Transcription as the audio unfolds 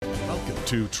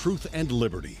to Truth and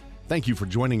Liberty. Thank you for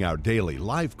joining our daily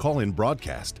live call-in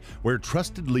broadcast, where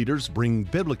trusted leaders bring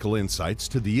biblical insights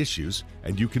to the issues,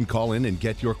 and you can call in and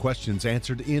get your questions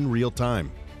answered in real time.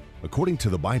 According to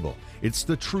the Bible, it's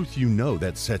the truth you know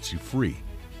that sets you free.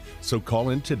 So call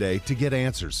in today to get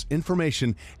answers,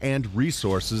 information, and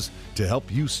resources to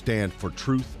help you stand for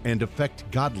truth and effect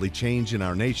godly change in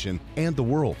our nation and the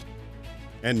world.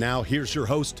 And now here's your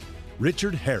host,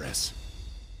 Richard Harris.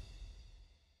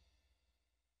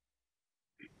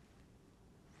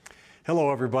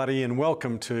 Hello, everybody, and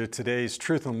welcome to today's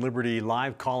Truth and Liberty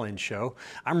live call-in show.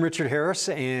 I'm Richard Harris,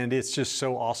 and it's just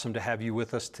so awesome to have you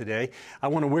with us today. I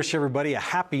want to wish everybody a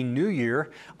Happy New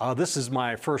Year. This is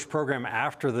my first program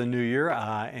after the New Year,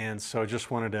 and so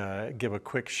just wanted to give a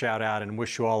quick shout out and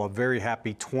wish you all a very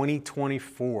happy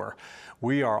 2024.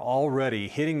 We are already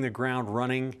hitting the ground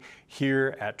running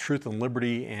here at Truth and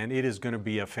Liberty, and it is going to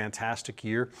be a fantastic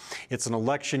year. It's an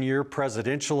election year,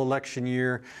 presidential election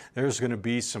year. There's going to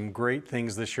be some great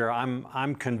things this year.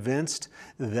 I'm convinced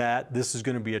that this is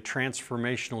going to be a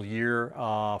transformational year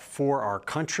for our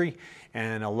country,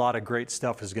 and a lot of great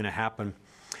stuff is going to happen.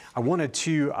 I wanted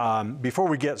to, before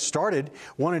we get started,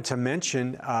 wanted to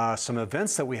mention some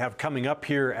events that we have coming up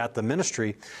here at the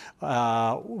ministry.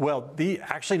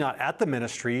 Actually not at the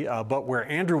ministry, but where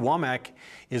Andrew Wommack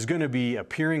is going to be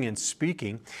appearing and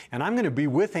speaking. And I'm going to be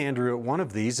with Andrew at one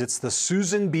of these. It's the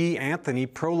Susan B. Anthony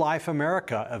Pro-Life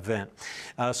America event.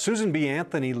 Susan B.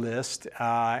 Anthony List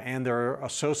and their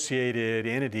associated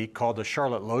entity called the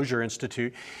Charlotte Lozier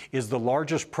Institute is the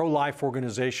largest pro-life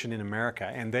organization in America.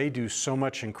 And they do so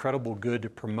much incredible good to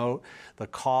promote the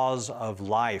cause of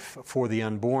life for the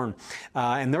unborn.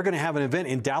 And they're going to have an event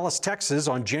in Dallas, Texas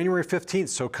on January 15th.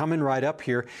 So coming right up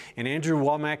here. And Andrew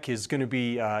Wommack is going to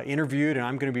be interviewed, and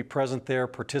I'm going to be present there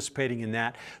participating in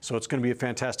that. So it's going to be a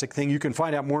fantastic thing. You can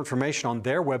find out more information on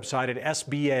their website at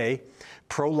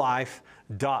sbaprolife.org.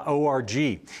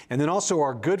 And then also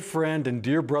our good friend and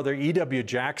dear brother E.W.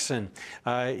 Jackson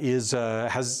is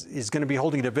going to be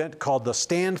holding an event called the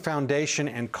Stand Foundation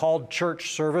and Called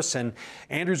Church Service, and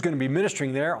Andrew's going to be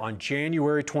ministering there on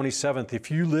January 27th.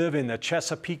 If you live in the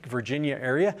Chesapeake, Virginia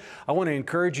area, I want to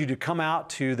encourage you to come out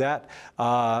to that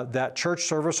church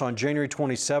service on January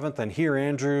 27th and hear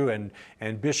Andrew and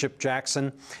Bishop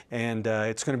Jackson, and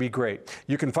it's going to be great.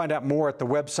 You can find out more at the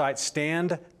website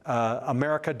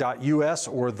standamerica.us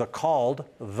or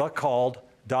thecalled.org.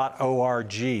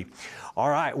 All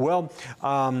right. Well,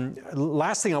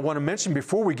 last thing I want to mention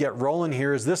before we get rolling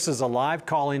here is this is a live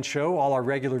call-in show. All our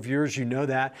regular viewers, you know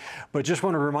that. But just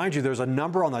want to remind you, there's a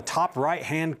number on the top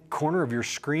right-hand corner of your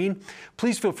screen.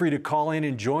 Please feel free to call in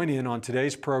and join in on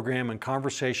today's program and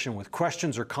conversation with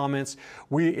questions or comments.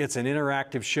 It's an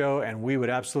interactive show, and we would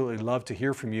absolutely love to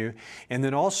hear from you. And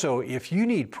then also, if you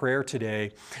need prayer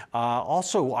today, I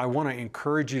want to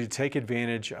encourage you to take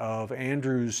advantage of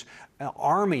Andrew's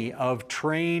army of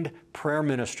trained prayer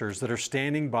ministers that are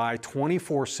standing by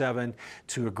 24/7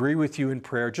 to agree with you in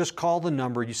prayer. Just call the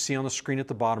number you see on the screen at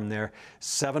the bottom there,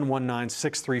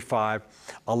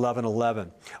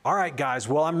 719-635-1111. All right, guys.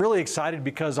 Well, I'm really excited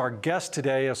because our guest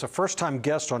today, as a first-time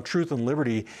guest on Truth and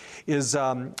Liberty, is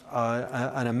an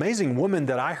amazing woman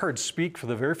that I heard speak for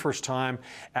the very first time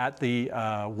at the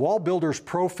Wall Builders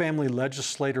Pro-Family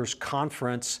Legislators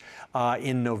Conference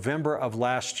in November of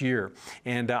last year.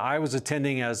 And I was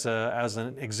attending as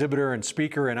an exhibitor and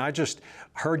speaker, and I just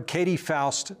heard Katie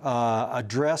Faust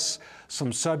address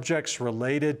some subjects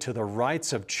related to the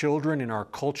rights of children in our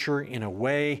culture in a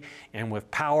way and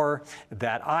with power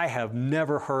that I have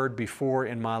never heard before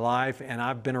in my life, and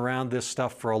I've been around this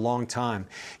stuff for a long time.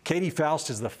 Katie Faust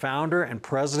is the founder and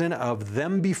president of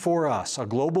Them Before Us, a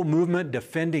global movement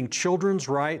defending children's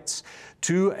rights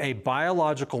to a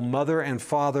biological mother and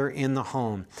father in the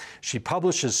home. She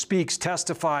publishes, speaks,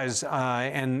 testifies,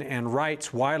 and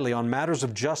writes widely on matters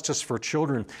of justice for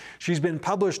children. She's been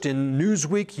published in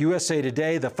Newsweek, USA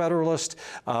Today, The Federalist,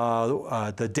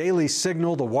 the Daily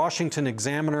Signal, the Washington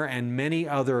Examiner, and many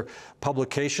other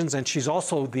publications. And she's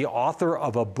also the author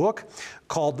of a book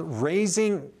called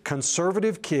Raising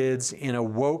Conservative Kids in a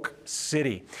Woke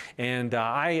City. And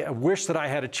I wish that I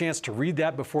had a chance to read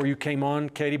that before you came on,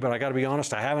 Katie, but I got to be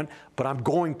honest, I haven't, but I'm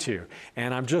going to.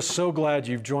 And I'm just so glad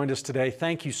you've joined us today.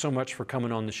 Thank you so much for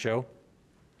coming on the show.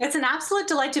 It's an absolute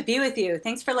delight to be with you.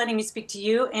 Thanks for letting me speak to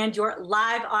you and your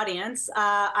live audience.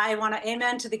 I want to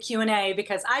amen to the Q&A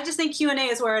because I just think Q&A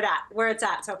is where it's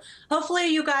at. So hopefully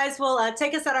you guys will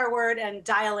take us at our word and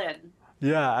dial in.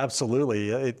 Yeah,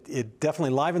 absolutely. It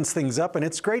definitely livens things up, and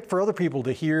it's great for other people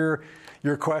to hear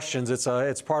your questions.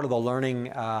 It's part of the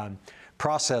learning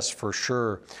process for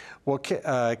sure. Well,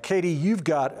 Katie, you've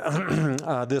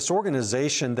got this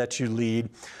organization that you lead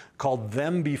called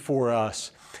Them Before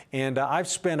Us. And I've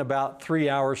spent about 3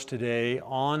 hours today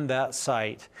on that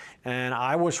site. And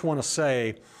I just want to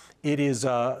say, it is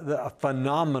a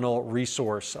phenomenal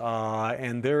resource.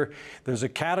 And there's a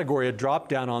category, a drop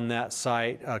down on that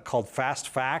site called Fast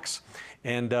Facts.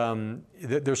 And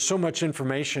there's so much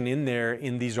information in there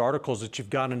in these articles that you've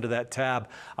got into that tab.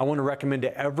 I want to recommend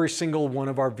to every single one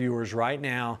of our viewers right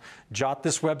now, jot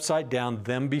this website down,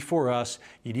 Them Before Us.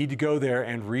 You need to go there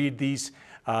and read these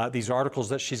articles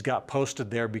that she's got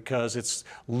posted there, because it's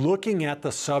looking at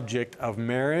the subject of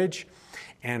marriage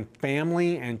and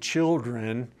family and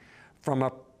children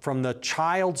from the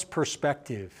child's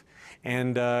perspective.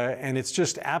 And it's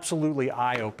just absolutely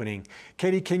eye-opening.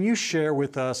 Katie, can you share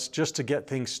with us, just to get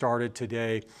things started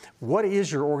today, what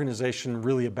is your organization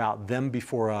really about, Them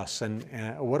Before Us, and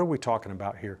what are we talking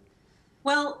about here?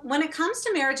 Well, when it comes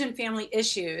to marriage and family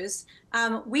issues,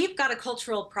 we've got a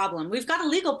cultural problem, we've got a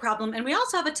legal problem, and we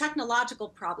also have a technological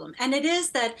problem. And it is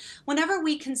that whenever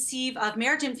we conceive of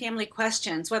marriage and family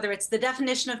questions, whether it's the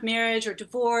definition of marriage or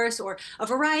divorce, or a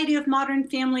variety of modern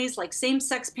families like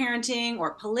same-sex parenting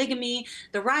or polygamy,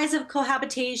 the rise of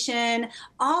cohabitation,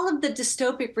 all of the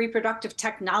dystopic reproductive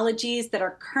technologies that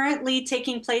are currently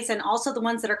taking place, and also the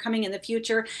ones that are coming in the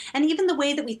future, and even the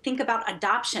way that we think about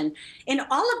adoption, in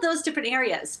all of those different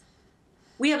areas,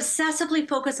 we obsessively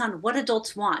focus on what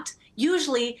adults want,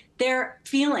 usually their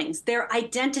feelings, their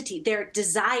identity, their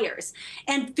desires.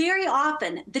 And very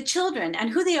often, the children and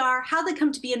who they are, how they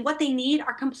come to be, and what they need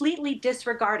are completely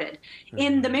disregarded. Mm-hmm.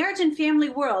 In the marriage and family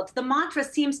world, the mantra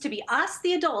seems to be us,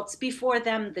 the adults, before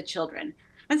them, the children.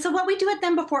 And so what we do at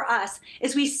Them Before Us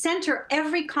is we center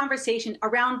every conversation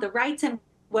around the rights and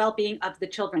well-being of the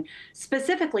children.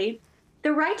 Specifically,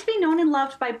 the right to be known and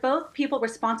loved by both people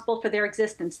responsible for their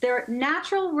existence, their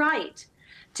natural right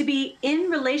to be in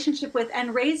relationship with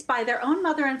and raised by their own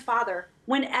mother and father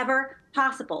whenever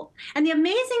possible. And the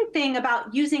amazing thing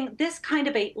about using this kind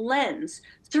of a lens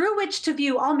through which to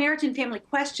view all marriage and family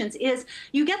questions is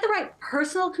you get the right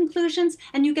personal conclusions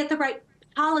and you get the right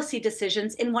policy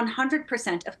decisions in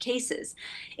 100% of cases.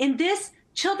 In this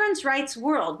children's rights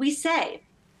world, we say,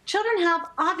 children have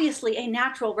obviously a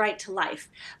natural right to life,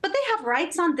 but they have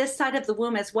rights on this side of the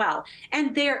womb as well.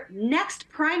 And their next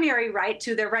primary right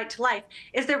to their right to life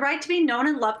is their right to be known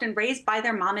and loved and raised by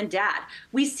their mom and dad.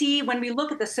 We see when we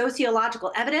look at the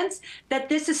sociological evidence that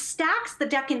this stacks the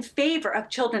deck in favor of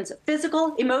children's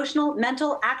physical, emotional,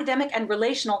 mental, academic, and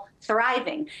relational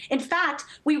thriving. In fact,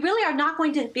 we really are not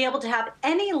going to be able to have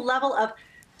any level of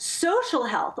social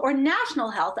health or national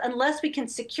health unless we can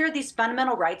secure these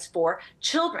fundamental rights for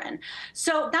children.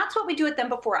 So that's what we do at Them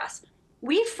Before Us.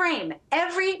 We frame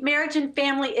every marriage and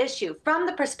family issue from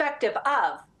the perspective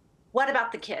of, what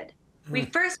about the kid? We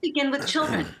first begin with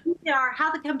children, who they are,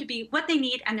 how they come to be, what they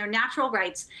need, and their natural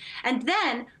rights. And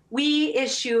then we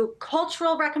issue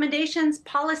cultural recommendations,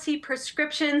 policy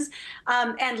prescriptions,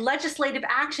 and legislative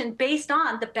action based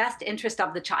on the best interest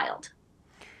of the child.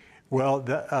 Well,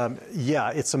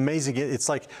 yeah, it's amazing. It's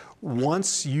like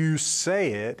once you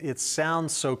say it, it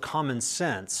sounds so common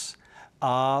sense.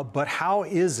 But how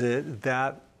is it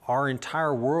that our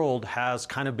entire world has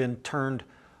kind of been turned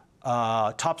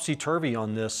topsy-turvy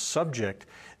on this subject,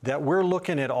 that we're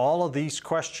looking at all of these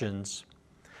questions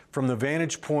from the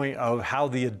vantage point of how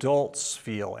the adults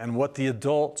feel and what the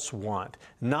adults want,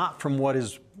 not from what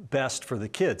is best for the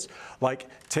kids? Like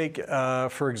take,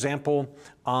 for example,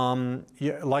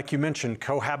 like you mentioned,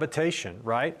 cohabitation,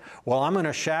 right? Well, I'm going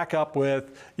to shack up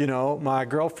with, my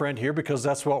girlfriend here because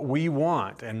that's what we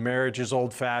want, and marriage is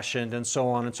old-fashioned and so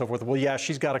on and so forth. Well, yeah,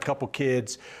 she's got a couple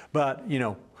kids, but,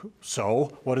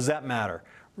 so what does that matter?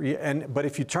 But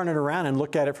if you turn it around and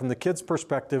look at it from the kid's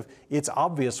perspective, it's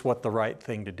obvious what the right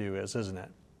thing to do is, isn't it?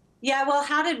 Yeah, well,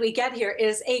 how did we get here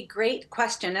is a great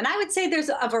question. And I would say there's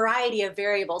a variety of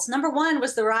variables. Number one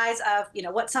was the rise of,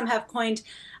 what some have coined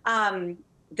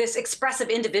this expressive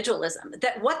individualism,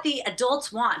 that what the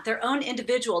adults want, their own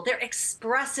individual, their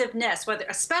expressiveness, whether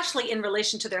especially in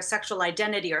relation to their sexual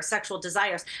identity or sexual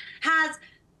desires, has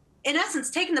in essence,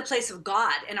 taken the place of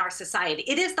God in our society.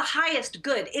 It is the highest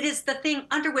good. It is the thing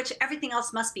under which everything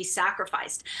else must be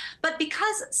sacrificed. But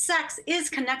because sex is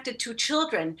connected to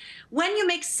children, when you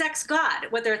make sex God,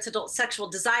 whether it's adult sexual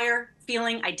desire,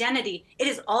 feeling, identity, it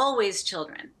is always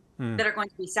children that are going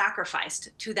to be sacrificed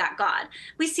to that God.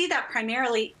 We see that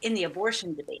primarily in the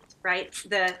abortion debate, right?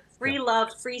 The free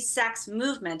love, free sex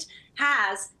movement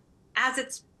has as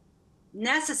its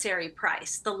necessary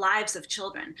price the lives of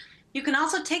children. You can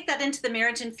also take that into the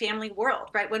marriage and family world,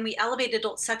 right? When we elevate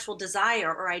adult sexual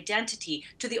desire or identity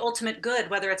to the ultimate good,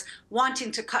 whether it's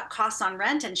wanting to cut costs on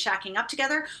rent and shacking up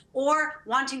together, or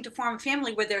wanting to form a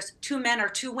family where there's two men or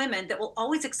two women that will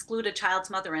always exclude a child's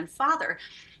mother and father.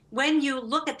 When you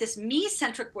look at this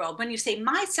me-centric world, when you say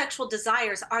my sexual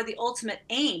desires are the ultimate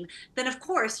aim, then of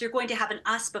course you're going to have an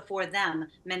us before them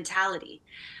mentality.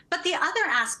 But the other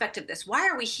aspect of this, why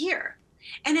are we here?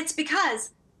 And it's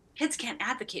because kids can't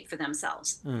advocate for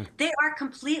themselves. They are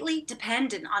completely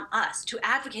dependent on us to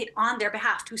advocate on their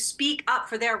behalf, to speak up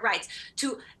for their rights,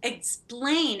 to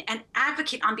explain and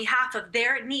advocate on behalf of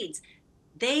their needs.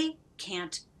 They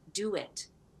can't do it.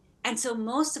 And so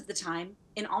most of the time,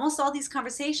 in almost all these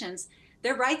conversations,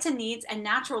 their rights and needs and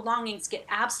natural longings get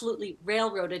absolutely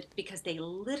railroaded because they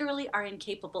literally are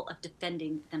incapable of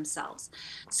defending themselves.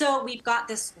 So we've got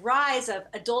this rise of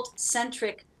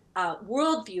adult-centric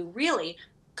worldview, really,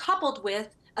 coupled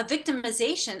with a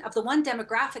victimization of the one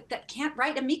demographic that can't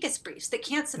write amicus briefs, that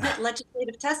can't submit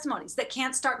legislative testimonies, that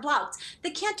can't start blogs,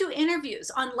 that can't do interviews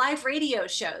on live radio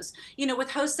shows,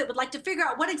 with hosts that would like to figure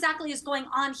out what exactly is going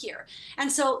on here.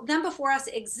 And so Them Before Us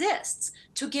exists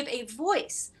to give a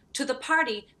voice to the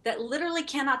party that literally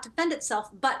cannot defend itself,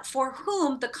 but for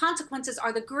whom the consequences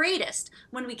are the greatest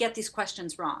when we get these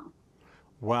questions wrong.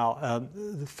 Wow,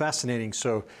 fascinating.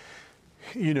 So,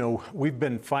 we've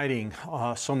been fighting,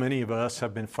 so many of us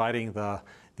have been fighting the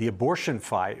abortion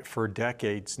fight for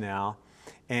decades now.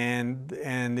 And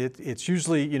it's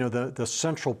usually, the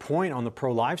central point on the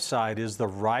pro-life side is the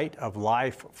right of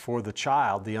life for the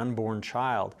child, the unborn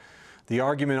child. The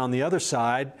argument on the other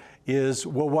side is,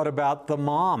 well, what about the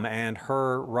mom and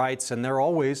her rights? And it's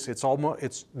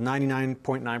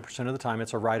 99.9% of the time,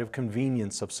 it's a right of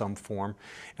convenience of some form.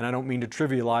 And I don't mean to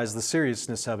trivialize the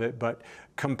seriousness of it, but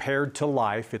compared to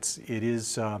life, it's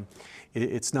not,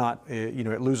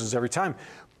 it loses every time.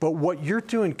 But what you're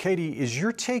doing, Katie, is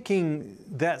you're taking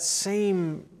that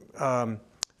same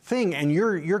thing and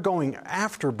you're going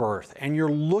after birth, and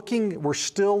we're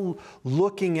still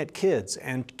looking at kids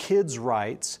and kids'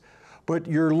 rights, but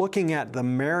you're looking at the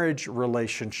marriage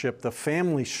relationship, the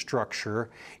family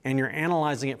structure, and you're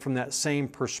analyzing it from that same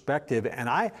perspective. And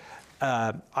I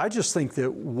just think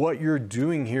that what you're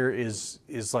doing here is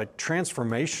like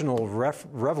transformational,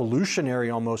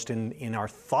 revolutionary almost in our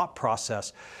thought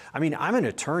process. I mean, I'm an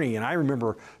attorney, and I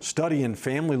remember studying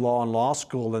family law in law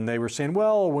school, and they were saying,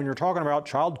 well, when you're talking about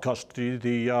child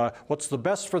custody, what's the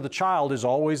best for the child is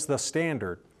always the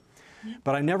standard.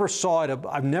 But I've never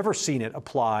seen it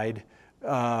applied.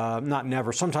 Not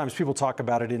never. Sometimes people talk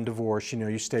about it in divorce,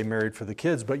 you stay married for the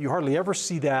kids, but you hardly ever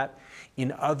see that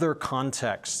in other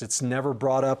contexts. It's never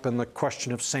brought up in the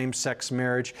question of same-sex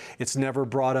marriage. It's never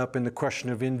brought up in the question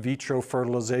of in vitro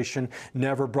fertilization.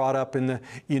 Never brought up in the,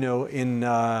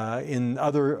 in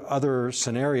other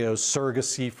scenarios,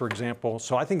 surrogacy, for example.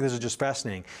 So I think this is just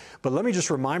fascinating. But let me just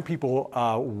remind people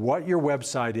what your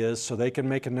website is so they can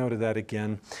make a note of that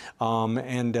again.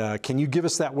 Can you give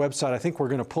us that website? I think we're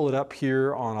going to pull it up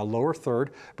here on a lower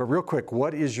third. But real quick,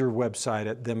 what is your website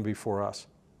at Them Before Us?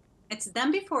 It's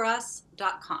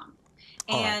thembeforeus.com.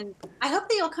 And right. I hope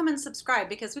that you'll come and subscribe,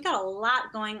 because we got a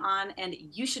lot going on and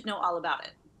you should know all about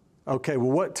it. Okay,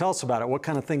 well, tell us about it. What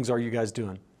kind of things are you guys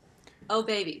doing? Oh,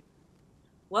 baby,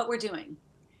 what we're doing.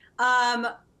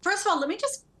 First of all, let me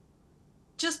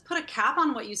just put a cap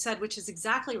on what you said, which is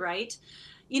exactly right.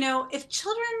 If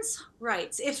children's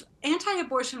rights, if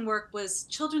anti-abortion work was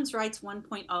children's rights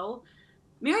 1.0,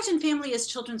 marriage and family is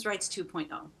children's rights 2.0.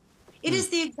 It is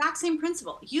the exact same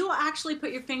principle. You actually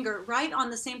put your finger right on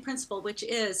the same principle, which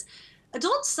is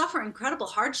adults suffer incredible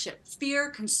hardship, fear,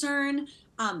 concern.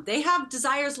 They have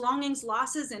desires, longings,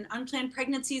 losses, and unplanned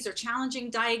pregnancies or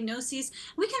challenging diagnoses.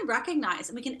 We can recognize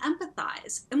and we can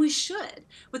empathize, and we should,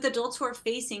 with adults who are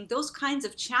facing those kinds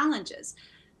of challenges.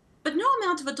 But no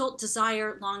amount of adult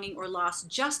desire, longing, or loss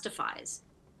justifies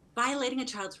violating a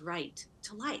child's right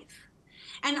to life.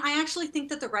 And I actually think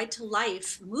that the right to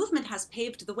life movement has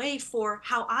paved the way for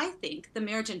how I think the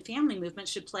marriage and family movement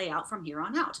should play out from here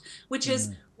on out, which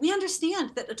is we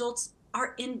understand that adults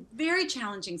are in very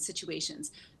challenging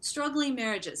situations, struggling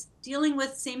marriages, dealing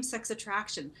with same-sex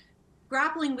attraction,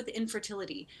 grappling with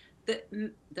infertility, the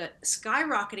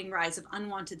skyrocketing rise of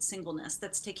unwanted singleness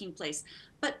that's taking place.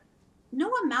 But no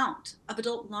amount of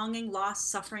adult longing, loss,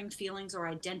 suffering, feelings, or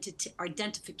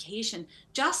identification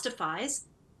justifies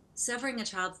severing a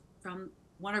child from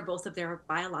one or both of their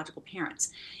biological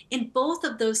parents. In both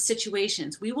of those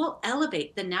situations, we will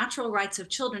elevate the natural rights of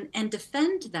children and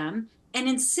defend them and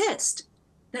insist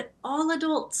that all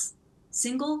adults,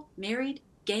 single, married,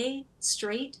 gay,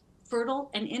 straight,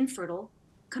 fertile, and infertile,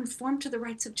 conform to the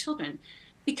rights of children,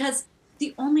 because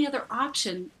the only other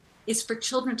option is for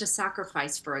children to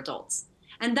sacrifice for adults.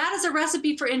 And that is a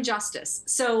recipe for injustice.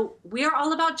 So we are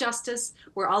all about justice.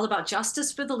 We're all about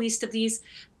justice for the least of these.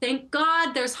 Thank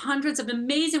God there's hundreds of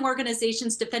amazing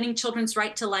organizations defending children's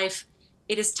right to life.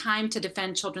 It is time to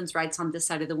defend children's rights on this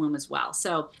side of the womb as well.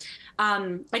 So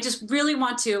I just really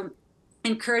want to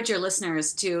encourage your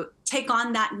listeners to take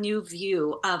on that new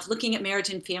view of looking at marriage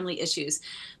and family issues,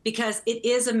 because it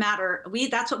is a matter,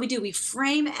 that's what we do. We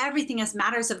frame everything as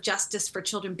matters of justice for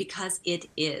children because it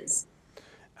is.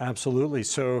 Absolutely.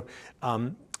 So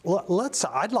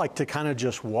I'd like to kind of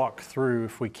just walk through,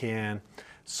 if we can,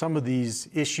 some of these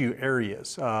issue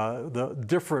areas, the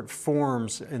different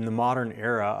forms in the modern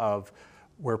era of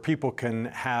where people can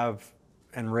have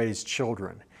and raise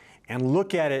children, and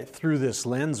look at it through this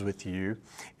lens with you,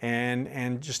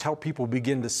 and just help people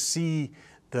begin to see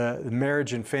the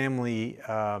marriage and family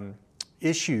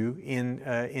issue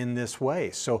in this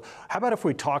way. So how about if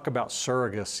we talk about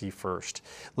surrogacy first?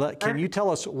 Can you tell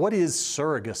us, what is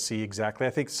surrogacy exactly? I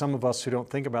think some of us who don't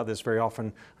think about this very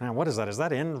often, what is that? Is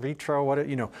that in vitro?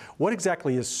 What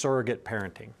exactly is surrogate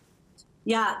parenting?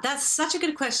 Yeah, that's such a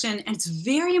good question. And it's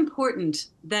very important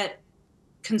that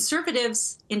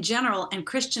conservatives in general and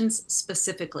Christians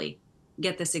specifically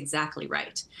get this exactly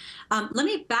right. Let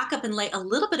me back up and lay a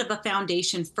little bit of a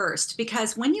foundation first,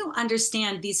 because when you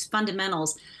understand these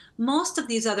fundamentals, most of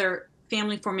these other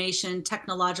family formation,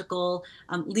 technological,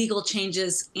 legal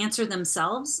changes answer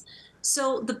themselves.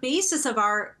 So the basis of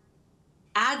our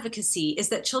advocacy is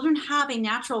that children have a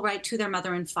natural right to their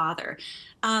mother and father.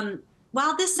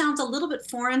 While this sounds a little bit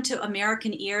foreign to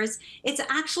American ears, it's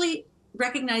actually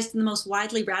recognized in the most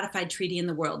widely ratified treaty in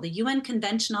the world, the UN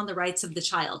Convention on the Rights of the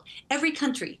Child. Every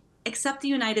country, except the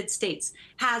United States,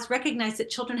 has recognized that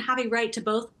children have a right to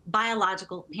both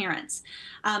biological parents.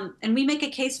 And we make a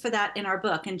case for that in our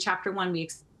book. In chapter 1, we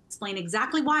explain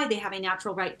exactly why they have a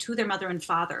natural right to their mother and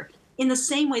father, in the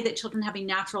same way that children have a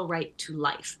natural right to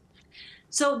life.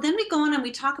 So then we go on and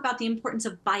we talk about the importance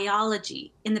of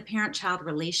biology in the parent-child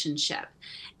relationship.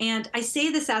 And I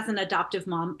say this as an adoptive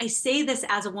mom. I say this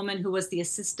as a woman who was the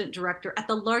assistant director at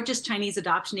the largest Chinese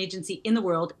adoption agency in the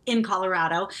world, in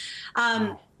Colorado.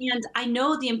 Wow. And I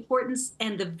know the importance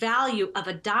and the value of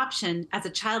adoption as a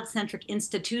child-centric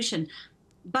institution.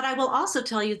 But I will also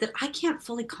tell you that I can't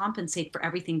fully compensate for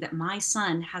everything that my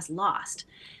son has lost.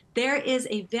 There is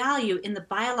a value in the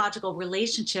biological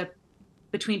relationship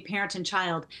between parent and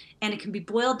child, and it can be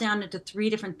boiled down into 3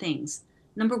 different things.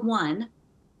 Number 1,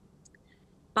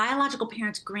 biological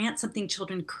parents grant something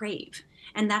children crave,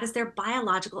 and that is their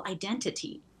biological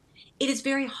identity. It is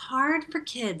very hard for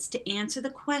kids to answer the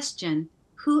question,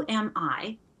 who am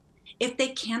I, if they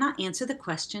cannot answer the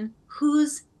question,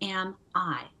 whose am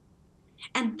I?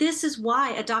 And this is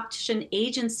why adoption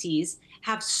agencies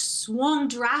have swung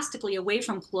drastically away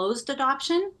from closed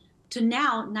adoption to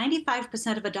now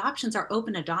 95% of adoptions are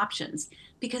open adoptions,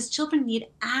 because children need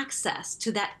access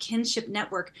to that kinship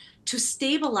network to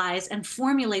stabilize and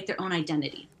formulate their own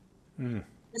identity. The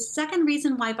second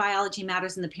reason why biology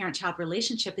matters in the parent-child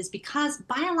relationship is because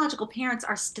biological parents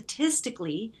are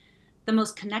statistically the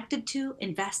most connected to,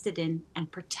 invested in, and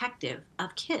protective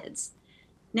of kids.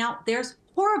 Now, there's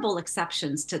horrible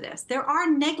exceptions to this. There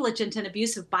are negligent and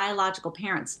abusive biological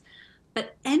parents.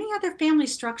 But any other family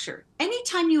structure,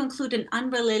 anytime you include an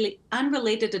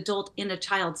unrelated adult in a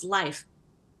child's life,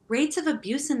 rates of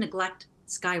abuse and neglect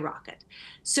skyrocket.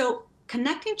 So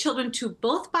connecting children to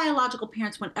both biological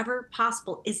parents whenever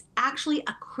possible is actually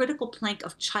a critical plank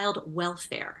of child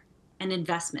welfare and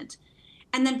investment.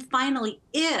 And then finally,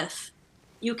 if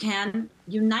you can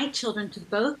unite children to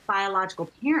both biological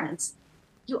parents,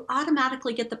 you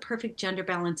automatically get the perfect gender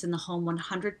balance in the home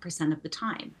 100% of the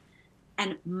time.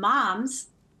 And moms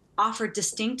offer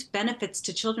distinct benefits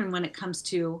to children when it comes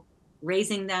to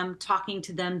raising them, talking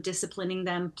to them, disciplining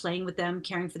them, playing with them,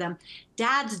 caring for them.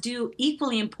 Dads do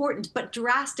equally important, but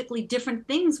drastically different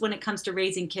things when it comes to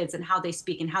raising kids and how they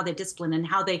speak and how they discipline and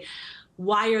how they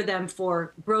wire them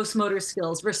for gross motor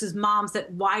skills versus moms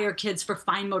that wire kids for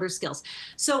fine motor skills.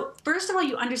 So first of all,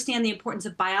 you understand the importance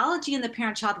of biology in the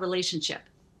parent-child relationship.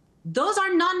 Those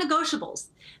are non-negotiables.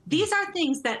 These are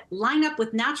things that line up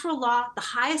with natural law, the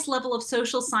highest level of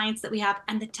social science that we have,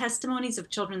 and the testimonies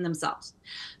of children themselves.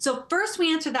 So first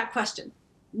we answer that question.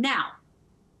 Now,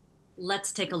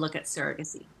 let's take a look at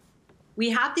surrogacy. We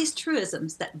have these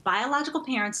truisms that biological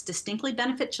parents distinctly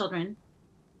benefit children.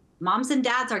 Moms and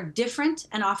dads are different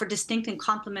and offer distinct and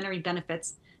complementary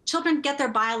benefits. Children get their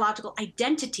biological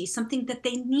identity, something that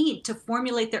they need to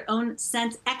formulate their own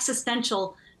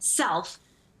existential self.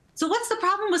 So what's the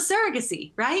problem with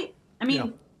surrogacy, right? I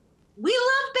mean, we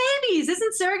love babies.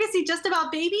 Isn't surrogacy just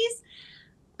about babies?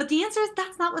 But the answer is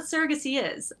that's not what surrogacy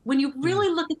is. When you really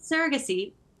look at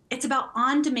surrogacy, it's about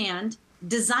on-demand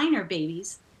designer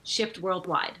babies shipped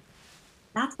worldwide.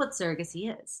 That's what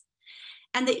surrogacy is.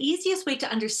 And the easiest way to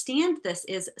understand this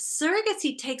is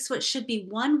surrogacy takes what should be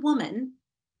one woman,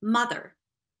 mother,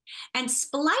 and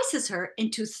splices her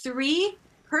into 3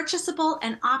 purchasable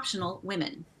and optional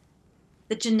women.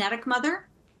 The genetic mother,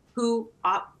 who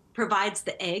provides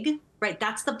the egg, right?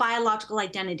 That's the biological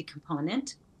identity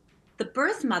component. The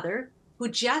birth mother, who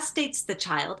gestates the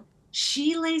child,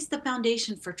 she lays the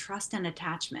foundation for trust and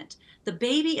attachment. The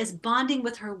baby is bonding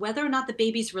with her whether or not the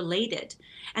baby's related.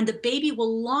 And the baby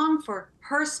will long for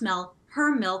her smell,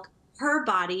 her milk, her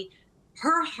body,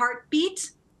 her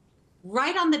heartbeat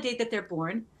right on the day that they're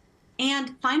born.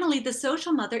 And finally, the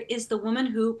social mother is the woman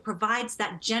who provides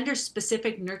that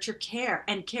gender-specific nurture care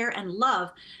and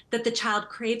love that the child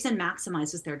craves and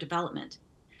maximizes their development.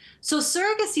 So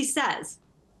surrogacy says,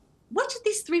 which of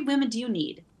these 3 women do you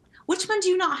need? Which one do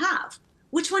you not have?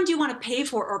 Which one do you want to pay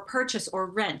for or purchase or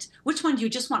rent? Which one do you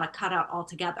just want to cut out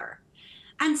altogether?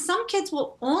 And some kids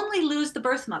will only lose the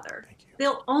birth mother.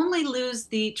 They'll only lose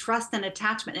the trust and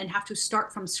attachment and have to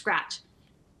start from scratch.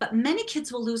 But many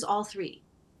kids will lose all 3.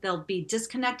 They'll be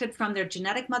disconnected from their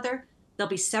genetic mother, they'll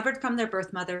be severed from their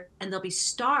birth mother, and they'll be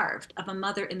starved of a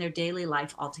mother in their daily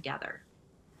life altogether.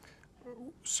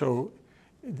 So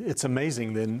it's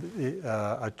amazing then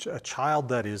a child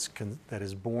that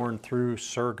is born through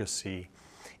surrogacy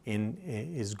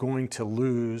is going to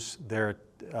lose their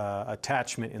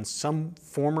attachment in some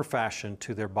form or fashion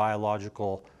to their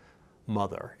biological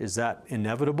mother. Is that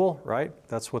inevitable, right?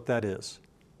 That's what that is.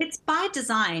 It's by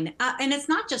design, and it's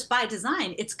not just by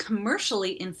design, it's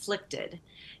commercially inflicted.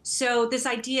 So this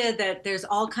idea that there's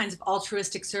all kinds of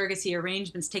altruistic surrogacy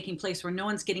arrangements taking place where no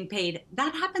one's getting paid,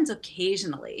 that happens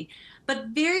occasionally. But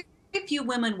very few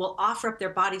women will offer up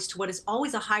their bodies to what is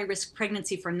always a high-risk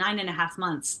pregnancy for 9.5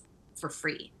 months for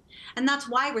free. And that's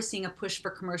why we're seeing a push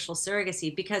for commercial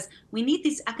surrogacy, because we need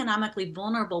these economically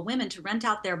vulnerable women to rent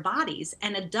out their bodies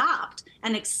and adopt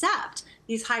and accept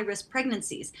these high-risk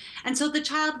pregnancies. And so the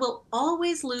child will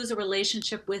always lose a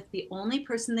relationship with the only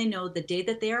person they know the day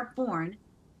that they are born.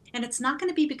 And it's not going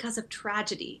to be because of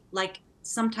tragedy, like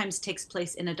sometimes takes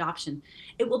place in adoption.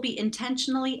 It will be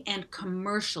intentionally and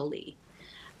commercially.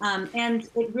 And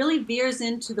it really veers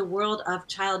into the world of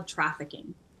child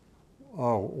trafficking.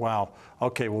 Oh, wow.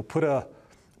 Okay, we'll put a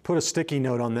sticky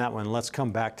note on that one. Let's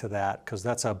come back to that, because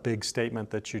that's a big statement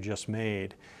that you just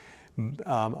made.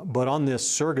 But on this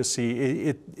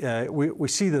surrogacy, we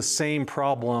see the same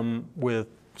problem with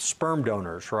sperm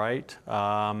donors, right?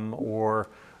 Or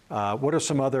what are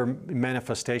some other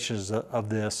manifestations of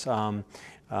this?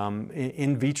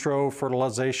 In vitro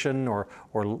fertilization, or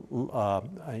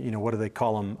what do they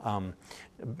call them?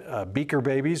 Beaker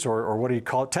babies, or what do you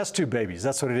call it? Test tube babies.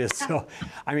 That's what it is. So,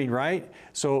 I mean, right?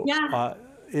 So,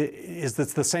 is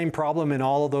this the same problem in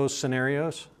all of those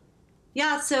scenarios?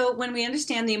 Yeah. So when we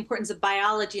understand the importance of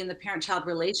biology in the parent-child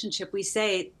relationship, we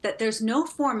say that there's no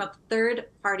form of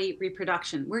third-party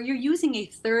reproduction where you're using a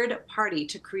third party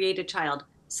to create a child,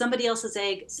 somebody else's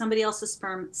egg, somebody else's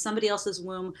sperm, somebody else's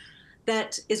womb,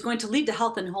 that is going to lead to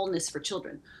health and wholeness for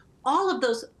children. All of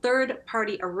those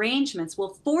third-party arrangements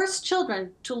will force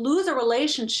children to lose a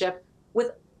relationship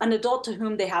with an adult to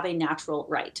whom they have a natural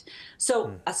right.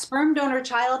 So a sperm donor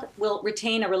child will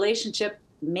retain a relationship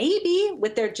maybe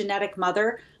with their genetic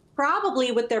mother,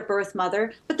 probably with their birth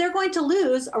mother, but they're going to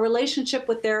lose a relationship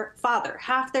with their father,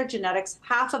 half their genetics,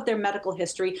 half of their medical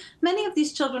history. Many of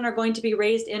these children are going to be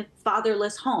raised in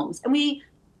fatherless homes. And we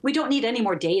don't need any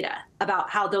more data about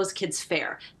how those kids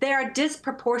fare. They are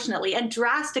disproportionately and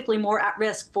drastically more at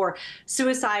risk for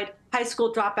suicide, high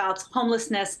school dropouts,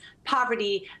 homelessness,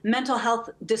 poverty, mental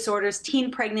health disorders, teen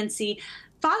pregnancy.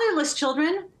 Fatherless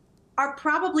children are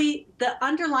probably the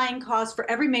underlying cause for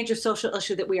every major social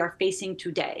issue that we are facing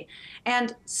today.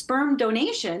 And sperm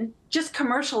donation just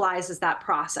commercializes that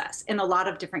process in a lot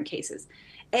of different cases.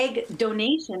 Egg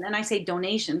donation, and I say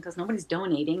donation because nobody's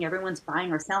donating, everyone's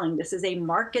buying or selling. This is a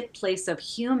marketplace of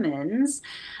humans.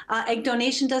 Egg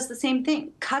donation does the same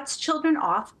thing, cuts children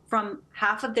off from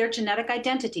half of their genetic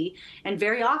identity, and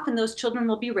very often those children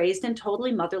will be raised in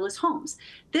totally motherless homes.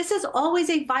 This is always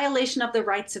a violation of the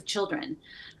rights of children.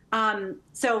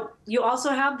 So you also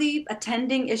have the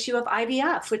attending issue of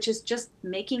IVF, which is just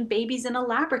making babies in a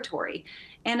laboratory.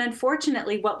 And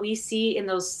unfortunately, what we see in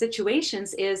those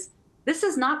situations is this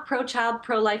is not pro-child,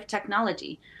 pro-life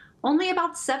technology. Only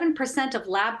about 7% of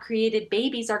lab-created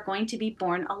babies are going to be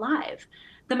born alive.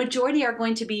 The majority are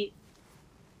going to be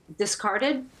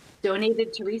discarded,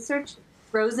 donated to research,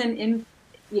 frozen in,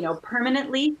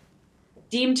 permanently,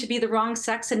 deemed to be the wrong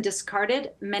sex and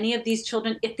discarded. Many of these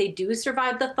children, if they do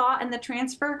survive the thaw and the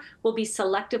transfer, will be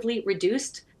selectively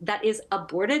reduced. That is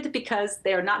aborted because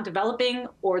they are not developing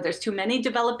or there's too many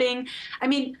developing. I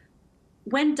mean,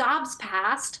 when Dobbs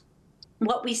passed,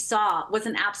 what we saw was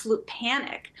an absolute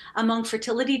panic among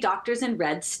fertility doctors in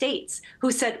red states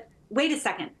who said, wait a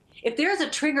second, if there's a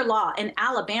trigger law in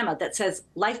Alabama that says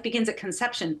life begins at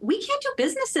conception, we can't do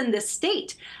business in this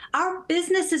state. Our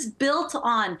business is built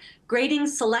on grading,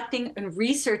 selecting, and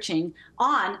researching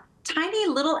on tiny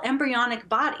little embryonic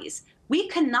bodies. We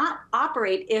cannot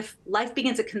operate if life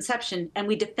begins at conception and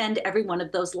we defend every one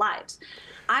of those lives.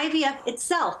 IVF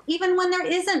itself, even when there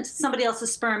isn't somebody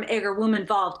else's sperm, egg, or womb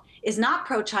involved, is not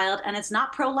pro-child and it's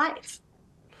not pro-life.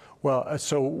 Well,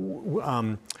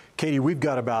 Katie, we've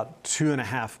got about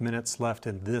 2.5 minutes left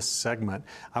in this segment.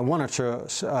 I wanted to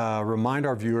remind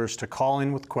our viewers to call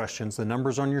in with questions. The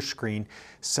number's on your screen,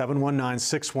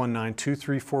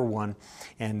 719-619-2341,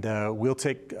 and we'll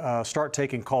start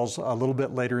taking calls a little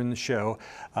bit later in the show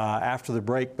after the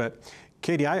break. But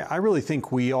Katie, I really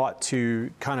think we ought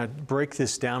to kind of break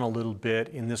this down a little bit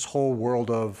in this whole world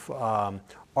of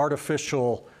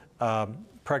artificial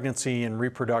pregnancy and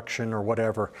reproduction or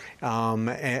whatever.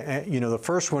 The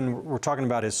first one we're talking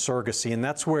about is surrogacy, and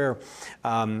that's where,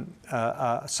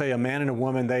 say, a man and a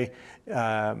woman, they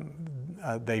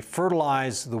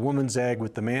fertilize the woman's egg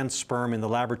with the man's sperm in the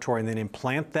laboratory and then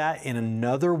implant that in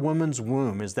another woman's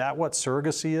womb. Is that what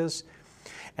surrogacy is?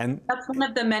 And that's one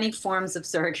of the many forms of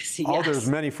surrogacy. Oh, yes. There's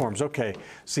many forms. Okay.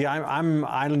 See,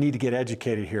 I need to get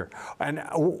educated here.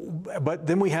 But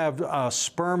then we have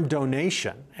sperm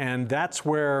donation, and that's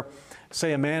where,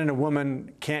 say, a man and a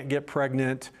woman can't get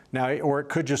pregnant now, or it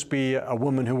could just be a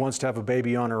woman who wants to have a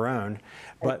baby on her own,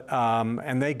 but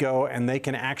and they go and they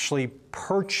can actually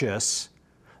purchase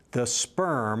the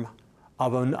sperm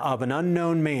of an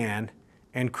unknown man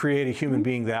and create a human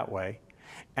being that way.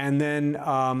 And then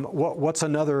what's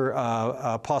another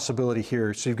possibility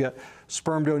here? So you've got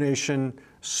sperm donation,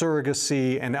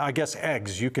 surrogacy, and I guess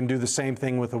eggs. You can do the same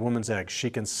thing with a woman's eggs. She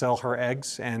can sell her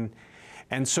eggs. And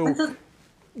so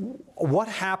what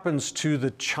happens to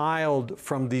the child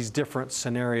from these different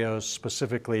scenarios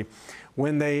specifically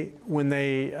when they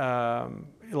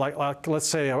like let's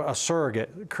say a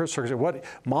surrogate? What,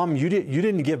 Mom, you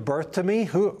didn't give birth to me?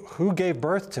 Who gave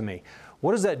birth to me?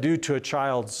 What does that do to a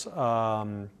child's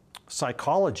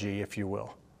psychology, if you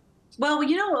will? Well,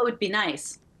 you know what would be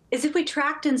nice is if we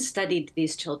tracked and studied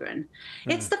these children.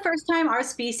 It's the first time our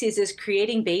species is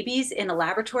creating babies in a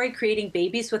laboratory, creating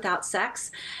babies without sex.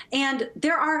 And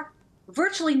there are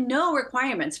virtually no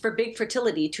requirements for big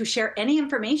fertility to share any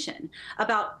information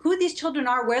about who these children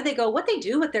are, where they go, what they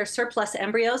do with their surplus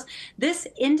embryos. This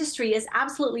industry is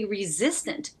absolutely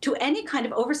resistant to any kind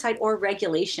of oversight or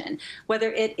regulation,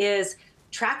 whether it is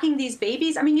tracking these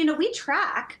babies. I mean, we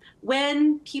track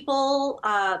when people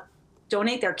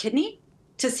donate their kidney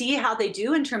to see how they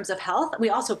do in terms of health. We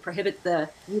also prohibit the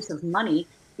use of money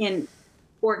in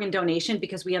organ donation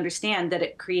because we understand that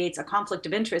it creates a conflict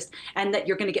of interest and that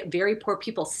you're going to get very poor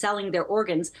people selling their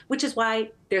organs, which is why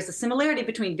there's a similarity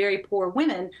between very poor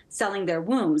women selling their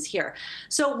wombs here.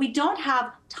 So we don't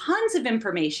have tons of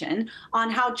information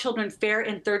on how children fare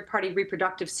in third-party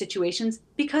reproductive situations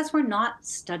because we're not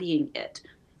studying it.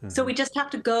 So we just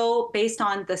have to go based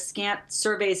on the scant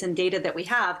surveys and data that we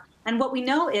have. And what we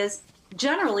know is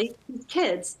generally these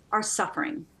kids are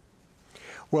suffering.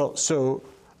 Well, so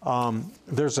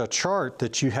there's a chart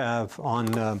that you have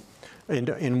on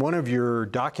in one of your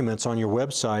documents on your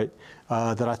website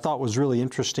that I thought was really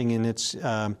interesting, and it's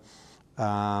at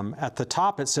the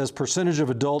top it says percentage of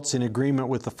adults in agreement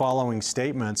with the following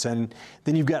statements, and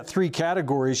then you've got 3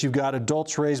 categories. You've got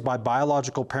adults raised by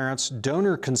biological parents,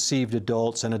 donor-conceived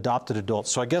adults, and adopted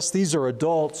adults. So I guess these are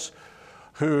adults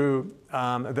who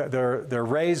they're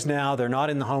raised now, they're not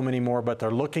in the home anymore, but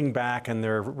they're looking back and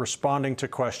they're responding to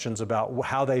questions about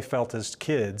how they felt as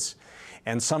kids.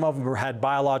 And some of them had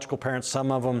biological parents,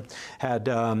 some of them had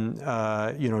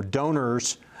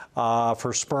donors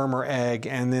for sperm or egg,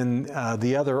 and then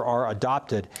the other are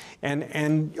adopted.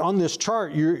 And on this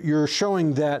chart, you're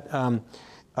showing that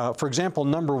for example,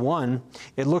 number 1,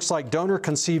 it looks like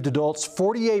donor-conceived adults,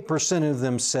 48% of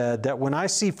them said that when I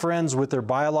see friends with their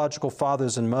biological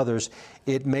fathers and mothers,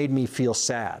 it made me feel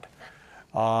sad.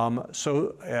 That's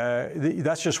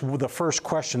just the first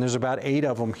question. There's about 8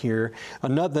 of them here.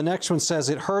 The next one says,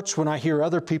 it hurts when I hear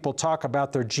other people talk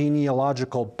about their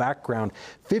genealogical background.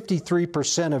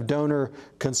 53% of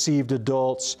donor-conceived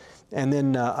adults, and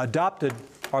then adopted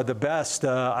are the best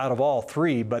out of all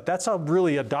three, but that's how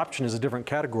really adoption is a different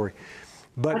category.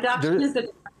 But adoption is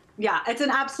yeah, it's an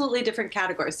absolutely different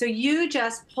category. So you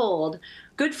just polled,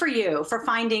 good for you for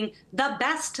finding the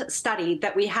best study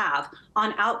that we have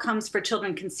on outcomes for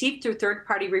children conceived through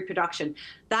third-party reproduction.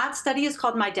 That study is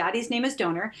called My Daddy's Name is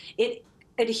Donor. It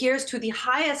adheres to the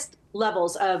highest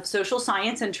levels of social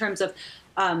science in terms of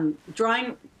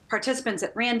drawing participants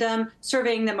at random,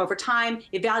 surveying them over time,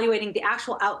 evaluating the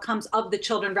actual outcomes of the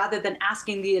children rather than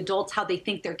asking the adults how they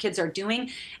think their kids are doing.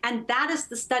 And that is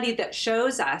the study that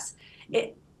shows us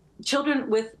children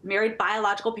with married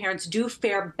biological parents do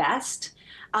fare best,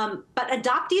 but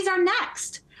adoptees are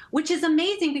next, which is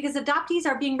amazing because adoptees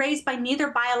are being raised by neither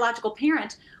biological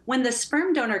parent when the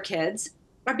sperm donor kids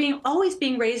are always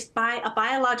being raised by a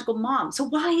biological mom. So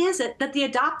why is it that the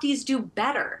adoptees do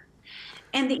better?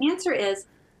 And the answer is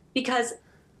because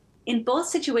in both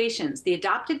situations, the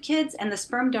adopted kids and the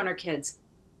sperm donor kids,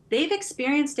 they've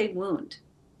experienced a wound.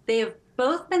 They have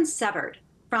both been severed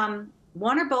from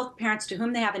one or both parents to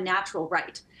whom they have a natural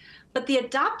right. But the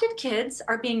adopted kids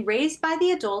are being raised by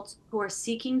the adults who are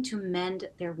seeking to mend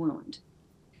their wound.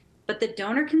 But the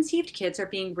donor-conceived kids are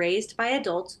being raised by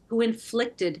adults who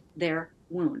inflicted their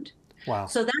wound. Wow.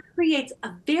 So that creates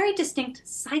a very distinct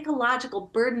psychological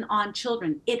burden on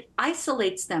children. It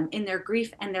isolates them in their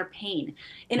grief and their pain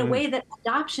in a way that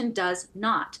adoption does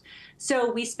not. So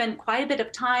we spend quite a bit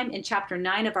of time in chapter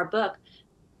 9 of our book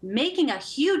making a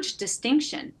huge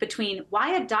distinction between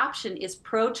why adoption is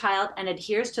pro-child and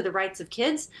adheres to the rights of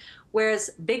kids,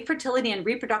 whereas big fertility and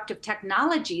reproductive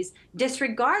technologies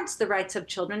disregards the rights of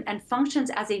children and functions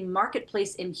as a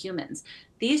marketplace in humans.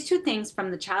 These two things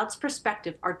from the child's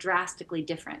perspective are drastically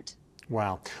different.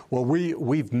 Wow. Well,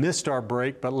 we've missed our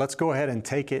break, but let's go ahead and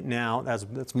take it now.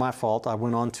 That's my fault. I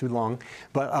went on too long.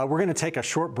 But we're going to take a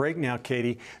short break now,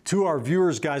 Katie. To our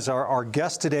viewers, guys, our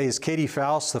guest today is Katie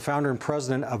Faust, the founder and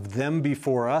president of Them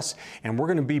Before Us. And we're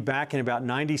going to be back in about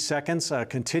 90 seconds,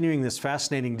 continuing this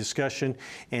fascinating discussion.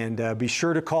 And be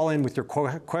sure to call in with your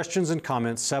questions and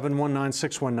comments,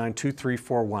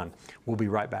 719-619-2341. We'll be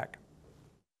right back.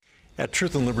 At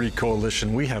Truth and Liberty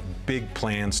Coalition, we have big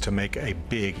plans to make a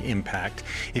big impact.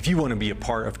 If you want to be a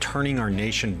part of turning our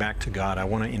nation back to God, I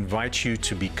want to invite you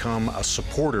to become a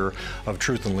supporter of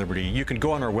Truth and Liberty. You can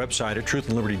go on our website at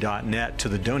truthandliberty.net to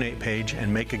the donate page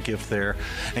and make a gift there.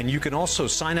 And you can also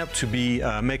sign up to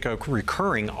make a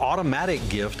recurring automatic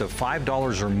gift of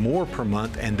 $5 or more per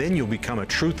month, and then you'll become a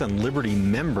Truth and Liberty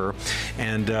member.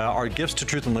 And our gifts to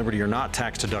Truth and Liberty are not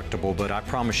tax deductible, but I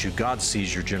promise you, God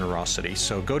sees your generosity.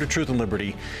 So go to Truth and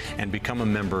Liberty and become a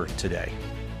member today.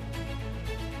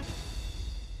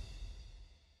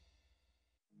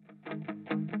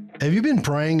 Have you been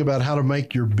praying about how to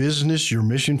make your business your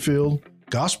mission field?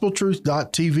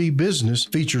 GospelTruth.tv Business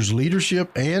features leadership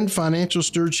and financial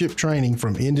stewardship training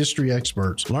from industry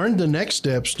experts. Learn the next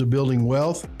steps to building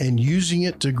wealth and using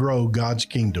it to grow God's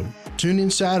kingdom. Tune in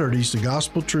Saturdays to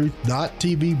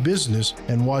GospelTruth.tv Business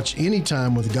and watch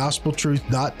anytime with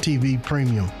GospelTruth.tv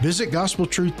Premium. Visit Gospel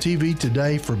Truth TV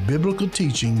today for biblical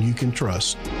teaching you can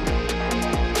trust.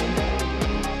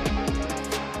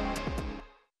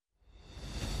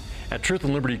 At Truth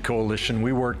and Liberty Coalition,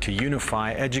 we work to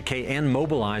unify, educate, and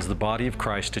mobilize the body of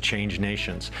Christ to change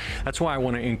nations. That's why I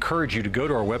want to encourage you to go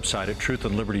to our website at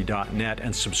truthandliberty.net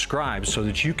and subscribe so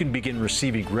that you can begin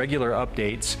receiving regular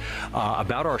updates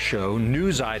about our show,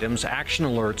 news items, action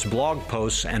alerts, blog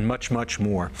posts, and much, much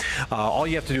more. All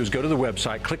you have to do is go to the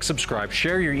website, click subscribe,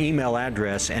 share your email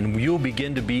address, and you'll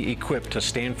begin to be equipped to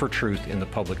stand for truth in the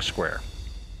public square.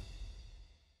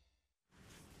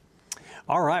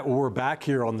 All right, well, we're back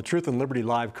here on the Truth and Liberty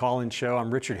Live call-in show.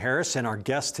 I'm Richard Harris, and our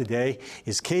guest today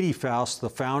is Katie Faust, the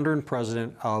founder and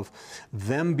president of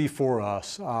Them Before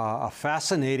Us, a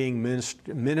fascinating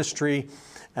ministry,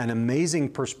 an amazing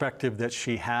perspective that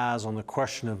she has on the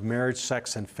question of marriage,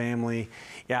 sex, and family.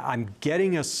 Yeah, I'm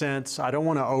getting a sense, I don't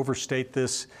want to overstate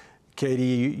this,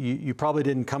 Katie, you probably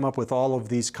didn't come up with all of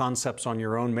these concepts on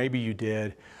your own, maybe you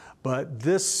did. But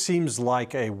this seems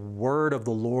like a word of the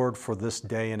Lord for this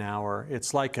day and hour.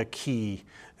 It's like a key,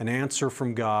 an answer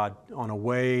from God on a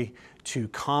way to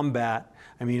combat.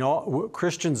 I mean,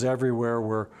 Christians everywhere,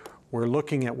 we're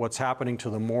looking at what's happening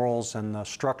to the morals and the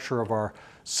structure of our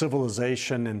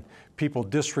civilization and people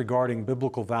disregarding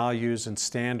biblical values and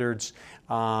standards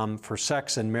for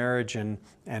sex and marriage and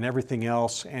everything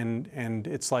else. And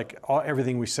it's like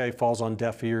everything we say falls on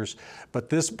deaf ears. But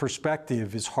this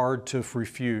perspective is hard to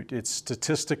refute. It's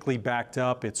statistically backed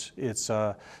up. It's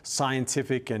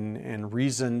scientific and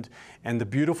reasoned. And the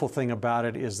beautiful thing about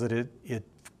it is that it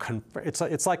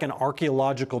it's like an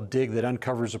archaeological dig that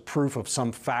uncovers a proof of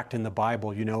some fact in the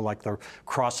Bible, like the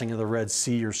crossing of the Red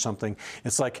Sea or something.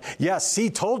 It's like, yeah, see,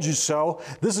 told you so.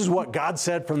 This is what God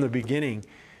said from the beginning.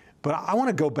 But I want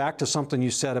to go back to something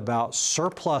you said about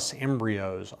surplus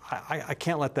embryos. I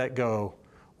can't let that go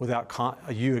without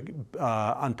you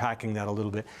unpacking that a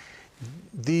little bit.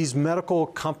 These medical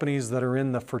companies that are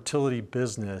in the fertility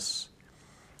business,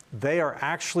 they are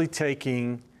actually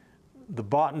taking the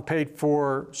bought and paid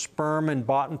for sperm and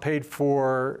bought and paid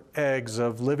for eggs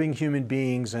of living human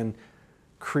beings and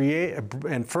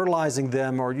fertilizing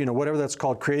them, or whatever that's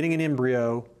called, creating an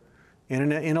embryo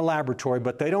in a laboratory.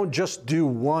 But they don't just do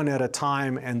one at a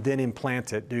time and then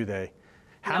implant it, do they?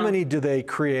 How many do they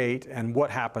create, and what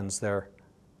happens there?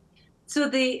 So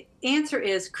the answer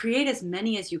is create as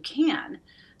many as you can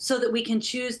so that we can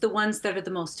choose the ones that are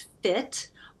the most fit,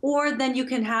 or then you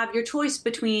can have your choice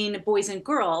between boys and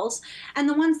girls, and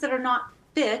the ones that are not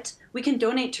fit, we can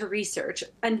donate to research,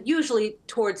 and usually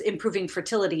towards improving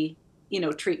fertility,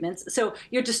 treatments. So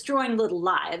you're destroying little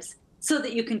lives so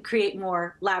that you can create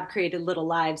more lab-created little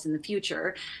lives in the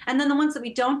future. And then the ones that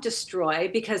we don't destroy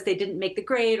because they didn't make the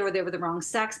grade or they were the wrong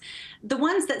sex, the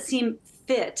ones that seem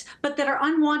fit but that are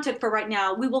unwanted for right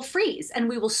now, we will freeze and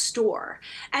we will store.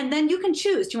 And then you can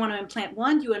choose, do you want to implant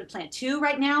 1, do you implant 2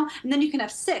 right now? And then you can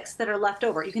have 6 that are left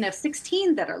over. You can have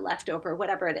 16 that are left over,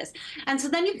 whatever it is. And so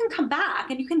then you can come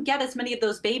back and you can get as many of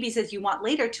those babies as you want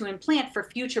later to implant for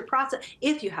future process,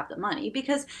 if you have the money,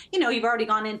 because you've already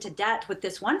gone into debt with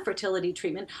this one fertility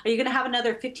treatment. Are you going to have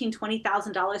another $15,000,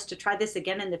 $20,000 to try this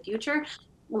again in the future?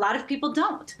 A lot of people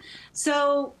don't.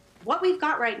 So what we've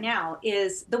got right now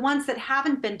is the ones that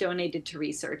haven't been donated to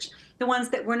research, the ones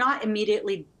that were not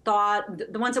immediately the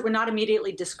ones that were not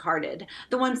immediately discarded,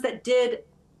 the ones that did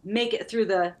make it through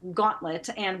the gauntlet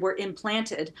and were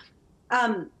implanted,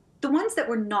 the ones that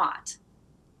were not.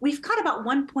 We've got about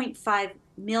 1.5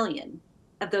 million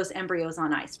of those embryos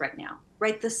on ice right now,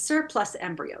 right? The surplus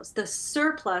embryos, the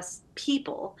surplus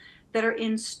people that are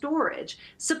in storage,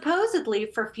 supposedly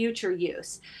for future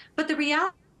use. But the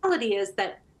reality is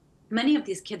that many of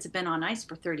these kids have been on ice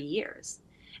for 30 years,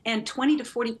 and 20 to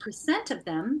 40% of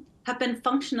them have been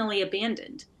functionally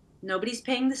abandoned. Nobody's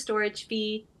paying the storage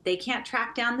fee. They can't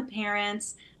track down the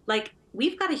parents.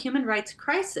 We've got a human rights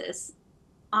crisis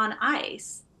on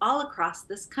ice all across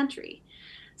this country.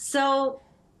 So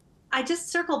I just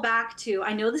circle back to,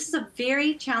 I know this is a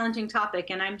very challenging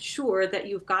topic, and I'm sure that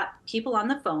you've got people on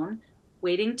the phone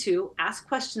waiting to ask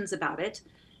questions about it.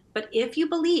 But if you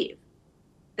believe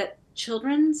that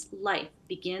children's life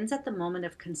begins at the moment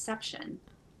of conception,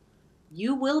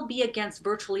 you will be against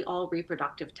virtually all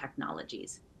reproductive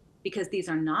technologies, because these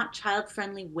are not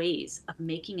child-friendly ways of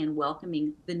making and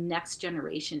welcoming the next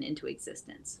generation into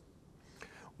existence.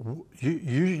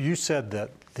 You said that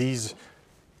these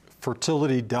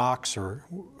fertility docs, or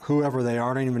whoever they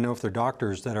are, I don't even know if they're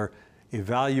doctors, that are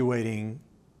evaluating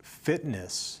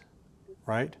fitness,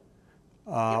 right?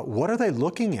 What are they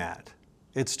looking at?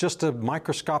 It's just a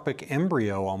microscopic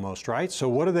embryo almost, right?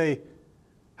 So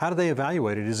how do they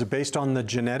evaluate it? Is it based on the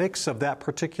genetics of that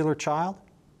particular child?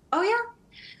 Oh, yeah.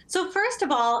 So first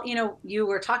of all, you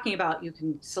were talking about you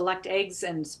can select eggs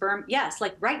and sperm. Yes,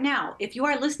 right now, if you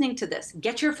are listening to this,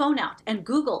 get your phone out and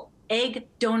Google egg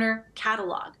donor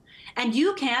catalog, and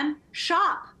you can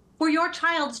shop for your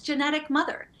child's genetic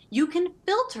mother. You can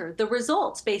filter the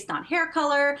results based on hair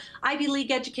color, Ivy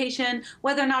League education,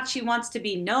 whether or not she wants to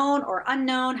be known or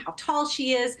unknown, how tall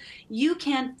she is. You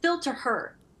can filter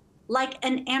her like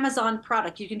an Amazon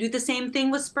product. You can do the same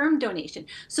thing with sperm donation.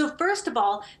 So first of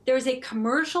all, there's a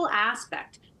commercial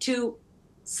aspect to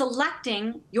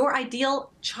selecting your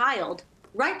ideal child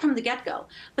right from the get-go.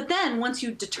 But then once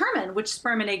you determine which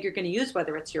sperm and egg you're going to use,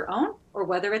 whether it's your own or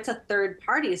whether it's a third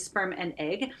party's sperm and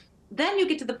egg, then you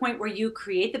get to the point where you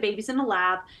create the babies in a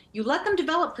lab, you let them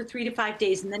develop for 3 to 5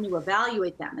 days, and then you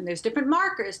evaluate them. And there's different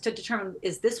markers to determine,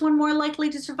 is this one more likely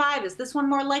to survive? Is this one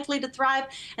more likely to thrive?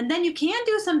 And then you can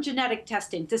do some genetic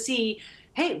testing to see,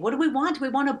 hey, what do we want? Do we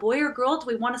want a boy or girl? Do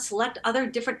we want to select other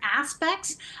different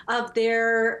aspects of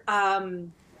their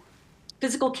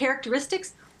physical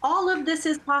characteristics? All of this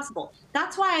is possible.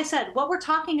 That's why I said what we're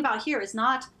talking about here is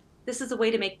not, this is a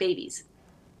way to make babies.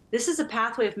 This is a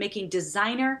pathway of making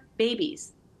designer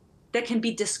babies that can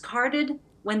be discarded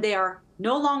when they are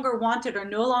no longer wanted or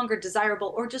no longer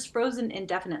desirable or just frozen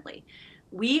indefinitely.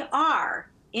 We are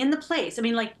in the place.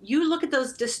 You look at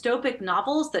those dystopic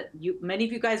novels that many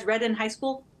of you guys read in high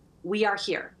school, we are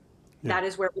here. Yeah. That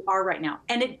is where we are right now.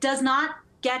 And it does not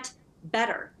get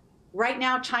better. Right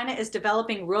now, China is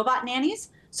developing robot nannies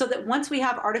so that once we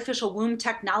have artificial womb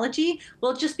technology,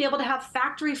 we'll just be able to have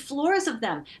factory floors of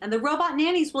them. And the robot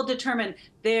nannies will determine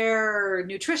their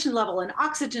nutrition level and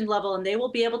oxygen level, and they will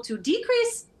be able to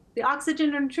decrease the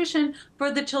oxygen and nutrition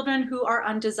for the children who are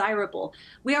undesirable.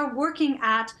 We are working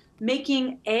at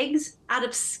making eggs out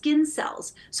of skin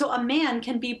cells, so a man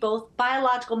can be both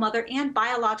biological mother and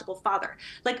biological father.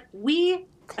 Like, we,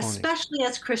 especially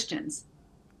as Christians,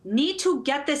 need to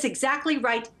get this exactly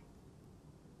right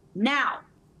now,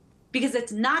 because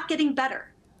it's not getting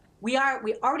better. We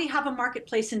already have a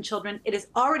marketplace in children. It is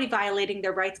already violating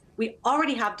their rights. We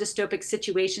already have dystopic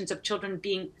situations of children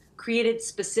being created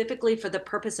specifically for the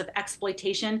purpose of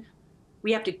exploitation.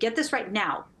 We have to get this right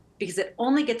now, because it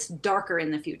only gets darker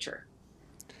in the future.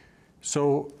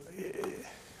 So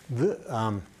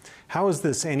how is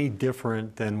this any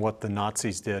different than what the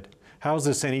Nazis did? How is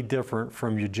this any different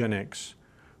from eugenics,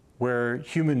 where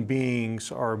human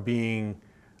beings are being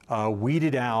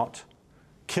weeded out,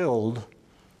 killed,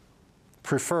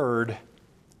 preferred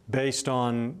based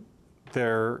on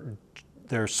their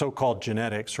so-called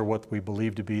genetics, or what we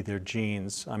believe to be their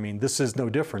genes? I mean, this is no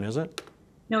different, is it?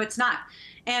 No, it's not.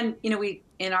 And, we,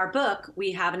 in our book,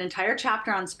 we have an entire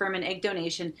chapter on sperm and egg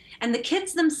donation, and the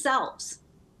kids themselves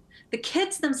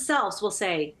will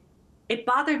say, it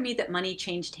bothered me that money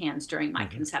changed hands during my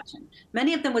conception.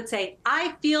 Many of them would say,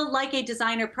 I feel like a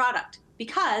designer product,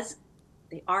 because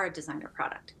they are a designer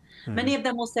product. Many of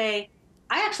them will say,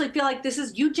 I actually feel like this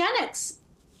is eugenics,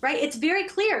 right? It's very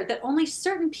clear that only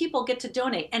certain people get to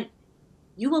donate, and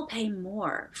you will pay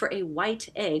more for a white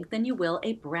egg than you will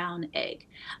a brown egg.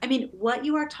 I mean, what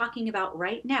you are talking about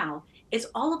right now is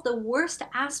all of the worst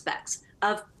aspects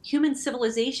of human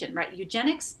civilization, right?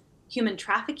 Eugenics, human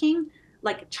trafficking,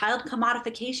 like child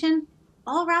commodification,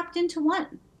 all wrapped into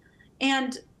one.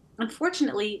 And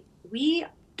unfortunately, we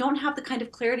don't have the kind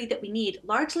of clarity that we need,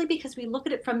 largely because we look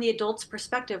at it from the adult's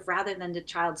perspective rather than the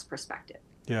child's perspective.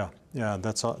 Yeah,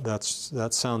 that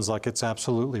sounds like it's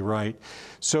absolutely right.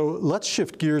 So let's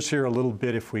shift gears here a little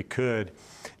bit, if we could,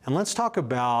 and let's talk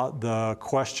about the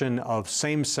question of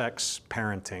same-sex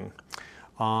parenting.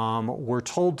 We're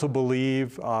told to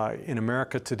believe in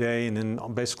America today, and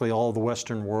in basically all of the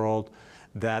Western world,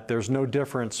 that there's no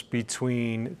difference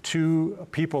between two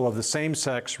people of the same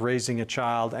sex raising a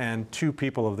child and two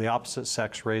people of the opposite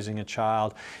sex raising a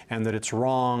child, and that it's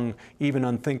wrong, even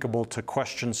unthinkable, to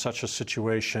question such a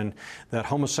situation, that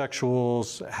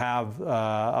homosexuals have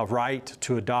a right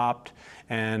to adopt,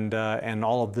 and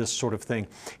all of this sort of thing.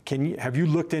 Have you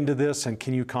looked into this, and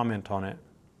can you comment on it?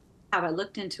 Have I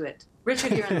looked into it?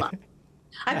 Richard, you're in luck.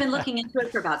 I've been looking into it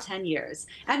for about 10 years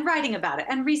and writing about it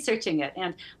and researching it.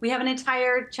 And we have an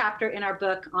entire chapter in our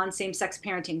book on same-sex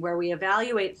parenting where we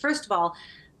evaluate, first of all,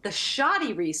 the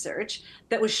shoddy research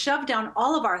that was shoved down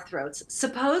all of our throats,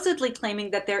 supposedly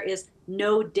claiming that there is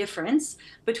no difference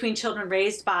between children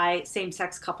raised by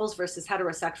same-sex couples versus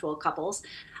heterosexual couples.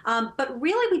 But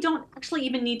really, we don't actually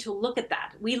even need to look at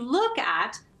that. We look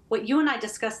at what you and I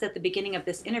discussed at the beginning of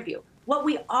this interview, what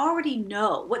we already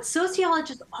know, what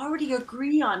sociologists already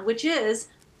agree on, which is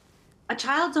a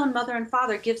child's own mother and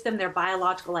father gives them their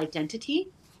biological identity,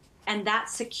 and that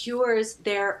secures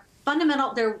their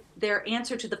fundamental, their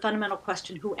answer to the fundamental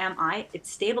question, who am I? It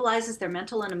stabilizes their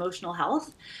mental and emotional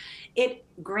health. It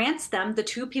grants them the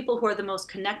two people who are the most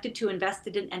connected to,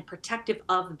 invested in, and protective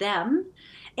of them,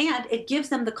 and it gives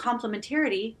them the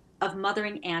complementarity of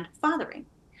mothering and fathering.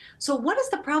 So what is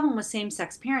the problem with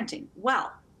same-sex parenting?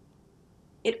 Well,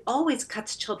 it always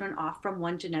cuts children off from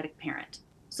one genetic parent.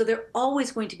 So they're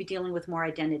always going to be dealing with more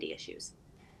identity issues.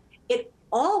 It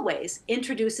always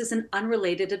introduces an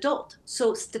unrelated adult.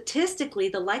 So statistically,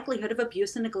 the likelihood of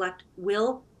abuse and neglect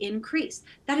will increase.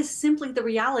 That is simply the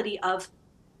reality of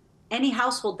any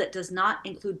household that does not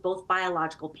include both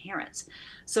biological parents.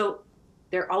 So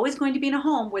they're always going to be in a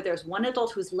home where there's one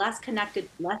adult who's less connected,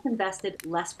 less invested,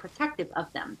 less protective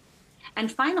of them.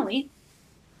 And finally,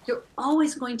 you're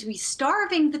always going to be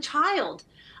starving the child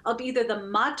of either the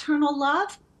maternal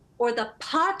love or the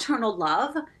paternal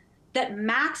love that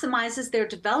maximizes their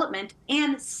development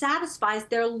and satisfies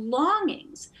their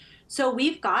longings. So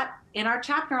we've got, in our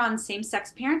chapter on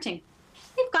same-sex parenting,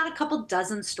 we've got a couple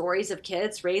dozen stories of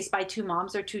kids raised by two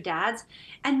moms or two dads,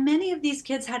 and many of these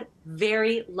kids had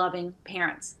very loving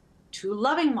parents, two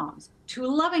loving moms, two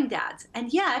loving dads,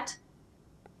 and yet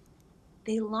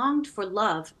they longed for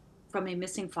love from a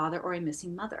missing father or a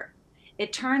missing mother.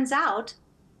 It turns out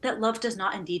that love does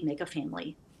not indeed make a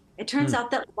family. It turns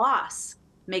out that loss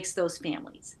makes those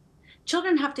families.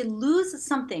 Children have to lose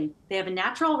something they have a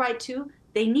natural right to,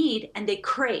 they need, and they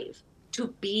crave to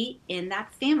be in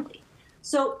that family.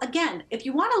 So again, if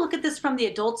you want to look at this from the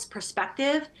adult's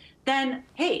perspective, then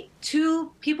hey,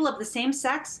 two people of the same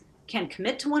sex can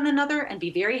commit to one another and be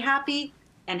very happy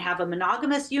and have a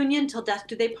monogamous union till death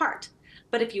do they part.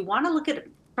 But if you want to look at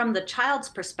it from the child's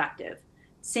perspective,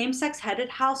 same-sex headed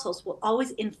households will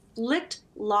always inflict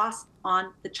loss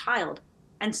on the child.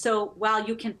 And so while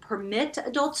you can permit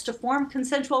adults to form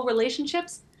consensual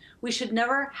relationships, we should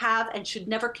never have and should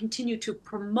never continue to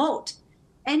promote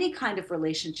any kind of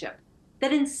relationship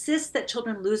that insists that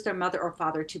children lose their mother or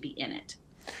father to be in it.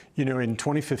 You know, in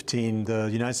 2015, the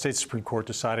United States Supreme Court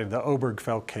decided the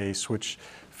Obergefell case, which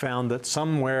found that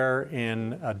somewhere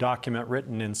in a document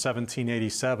written in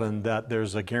 1787 that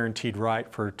there's a guaranteed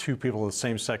right for two people of the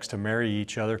same sex to marry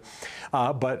each other.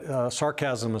 But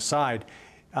sarcasm aside,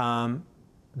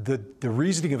 the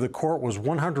reasoning of the court was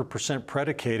 100%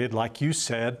 predicated, like you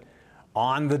said,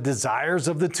 on the desires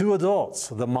of the two adults.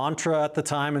 The mantra at the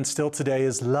time and still today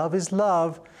is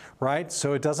love, right?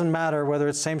 So it doesn't matter whether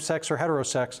it's same-sex or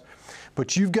heterosex.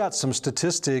 But you've got some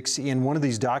statistics in one of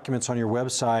these documents on your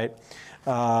website,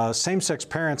 same-sex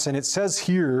parents, and it says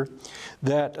here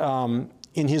that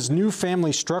in his new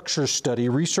family structure study,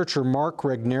 researcher Mark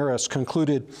Regnerus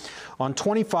concluded on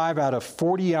 25 out of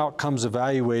 40 outcomes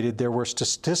evaluated, there were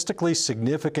statistically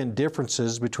significant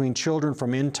differences between children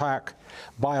from intact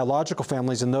biological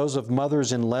families and those of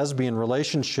mothers in lesbian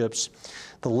relationships.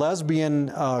 The lesbian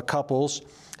couples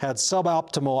had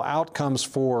suboptimal outcomes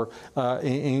for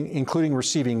including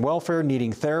receiving welfare,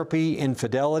 needing therapy,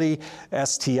 infidelity,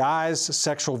 STIs,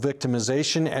 sexual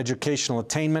victimization, educational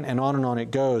attainment, and on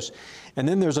it goes. And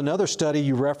then there's another study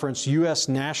you reference, U.S.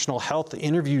 National Health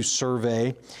Interview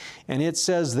Survey, and it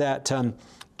says that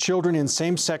children in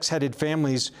same-sex headed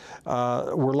families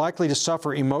were likely to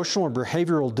suffer emotional and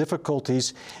behavioral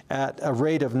difficulties at a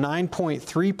rate of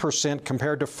 9.3%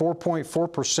 compared to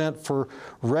 4.4% for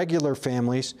regular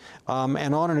families,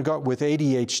 and on and go with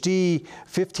ADHD,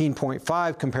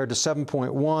 15.5 compared to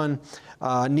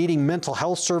 7.1, needing mental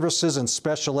health services and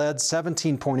special ed,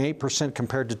 17.8%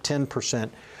 compared to 10%.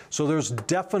 So there's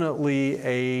definitely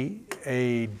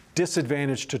a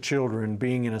disadvantage to children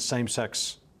being in a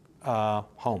same-sex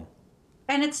home.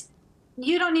 And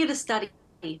you don't need a study.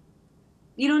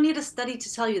 You don't need a study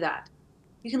to tell you that.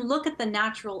 You can look at the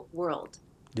natural world.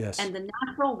 Yes. And the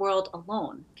natural world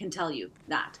alone can tell you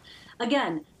that.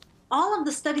 Again, all of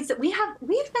the studies that we've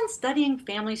been studying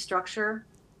family structure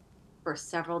for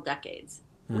several decades.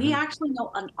 Mm-hmm. We actually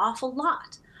know an awful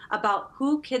lot about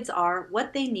who kids are,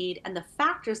 what they need, and the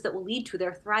factors that will lead to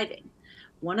their thriving.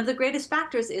 One of the greatest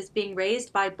factors is being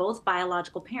raised by both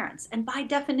biological parents. And by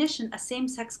definition, a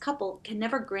same-sex couple can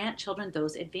never grant children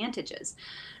those advantages.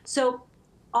 So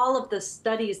all of the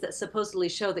studies that supposedly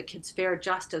show that kids fare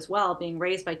just as well being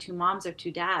raised by two moms or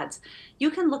two dads,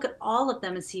 you can look at all of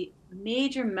them and see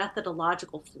major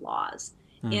methodological flaws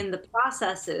in the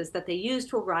processes that they use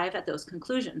to arrive at those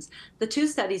conclusions. The two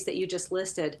studies that you just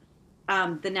listed,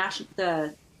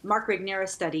 the Mark Regnerus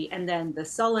study and then the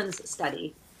Sullins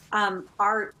study,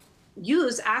 are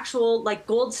use actual like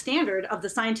gold standard of the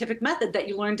scientific method that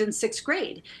you learned in 6th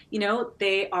grade. You know,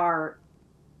 they are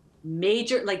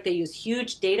major, like they use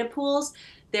huge data pools.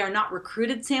 They are not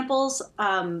recruited samples.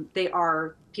 They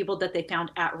are people that they found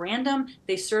at random.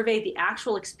 They survey the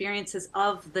actual experiences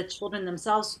of the children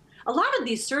themselves. A lot of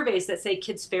these surveys that say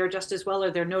kids fare just as well or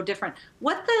they're no different,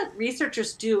 what the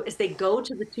researchers do is they go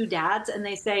to the two dads and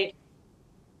they say,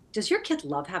 does your kid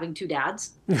love having two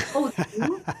dads? Oh,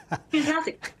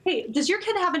 fantastic. Hey, does your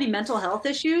kid have any mental health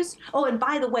issues? Oh, and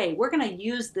by the way, we're going to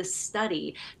use this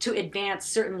study to advance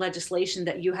certain legislation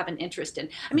that you have an interest in.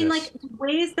 I mean, like the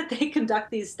ways that they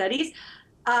conduct these studies,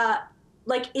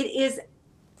 like it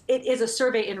is a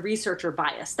survey in researcher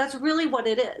bias. That's really what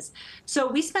it is. So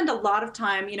we spend a lot of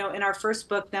time, you know, in our first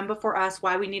book, Them Before Us,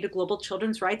 Why We Need a Global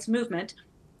Children's Rights Movement.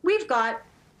 We've got,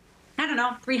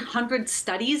 300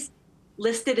 studies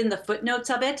listed in the footnotes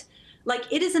of it. Like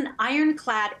it is an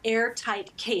ironclad,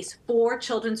 airtight case for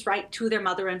children's right to their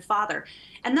mother and father.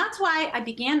 And that's why I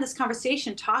began this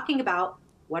conversation talking about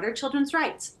what are children's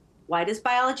rights? Why does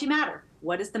biology matter?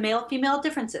 What is the male-female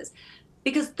differences?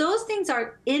 Because those things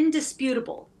are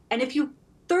indisputable. And if you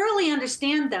thoroughly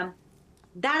understand them,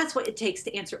 that is what it takes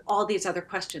to answer all these other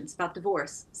questions about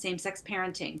divorce, same-sex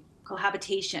parenting,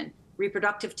 cohabitation,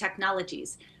 reproductive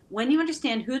technologies. When you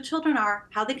understand who children are,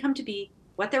 how they come to be,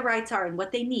 what their rights are, and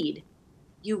what they need,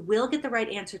 you will get the right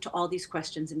answer to all these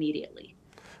questions immediately.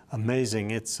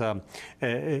 Amazing. It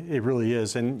really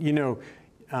is. And, you know,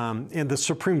 in the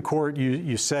Supreme Court,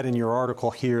 you said in your article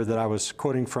here that I was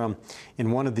quoting from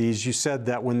in one of these, you said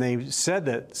that when they said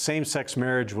that same-sex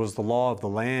marriage was the law of the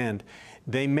land,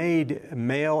 they made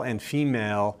male and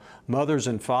female, mothers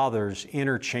and fathers,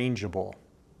 interchangeable.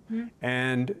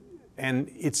 And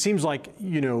it seems like,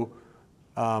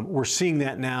 we're seeing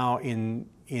that now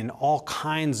in all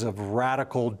kinds of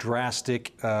radical,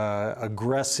 drastic,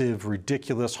 aggressive,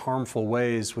 ridiculous, harmful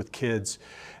ways with kids,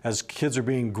 as kids are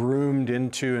being groomed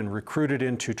into and recruited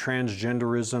into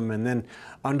transgenderism and then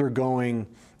undergoing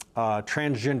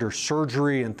transgender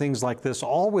surgery and things like this,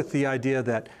 all with the idea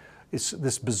that it's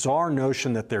this bizarre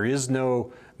notion that there is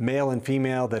no male and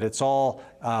female, that it's all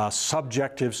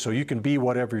subjective, so you can be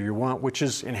whatever you want, which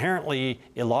is inherently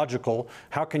illogical.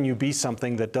 How can you be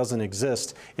something that doesn't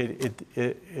exist?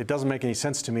 It doesn't make any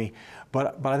sense to me.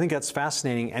 But I think that's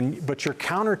fascinating. But your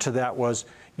counter to that was,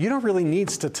 you don't really need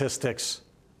statistics.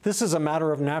 This is a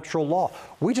matter of natural law.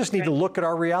 We just need to look at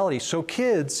our reality. So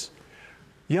kids,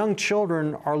 young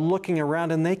children, are looking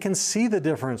around and they can see the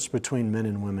difference between men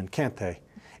and women, can't they?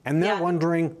 And they're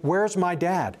wondering, where's my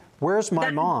dad? Where's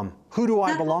my mom? Who do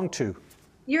I belong to?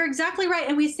 You're exactly right.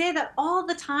 And we say that all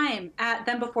the time at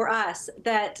Them Before Us,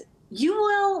 that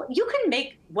you can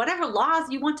make whatever laws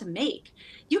you want to make.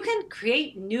 You can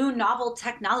create new novel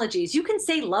technologies. You can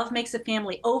say love makes a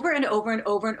family over and over and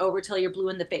over and over till you're blue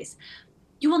in the face.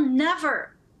 You will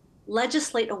never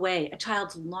legislate away a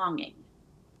child's longing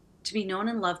to be known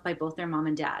and loved by both their mom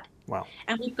and dad. Wow.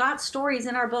 And we've got stories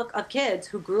in our book of kids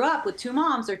who grew up with two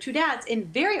moms or two dads in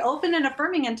very open and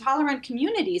affirming and tolerant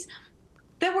communities.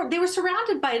 They were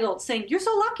surrounded by adults saying, you're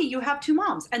so lucky you have two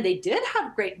moms. And they did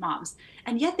have great moms.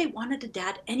 And yet they wanted a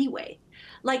dad anyway.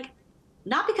 Like,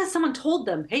 not because someone told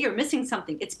them, hey, you're missing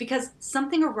something. It's because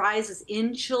something arises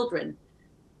in children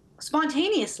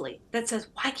spontaneously that says,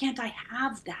 why can't I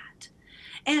have that?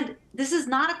 And this is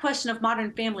not a question of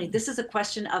Modern Family. This is a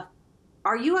question of,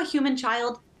 are you a human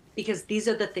child? Because these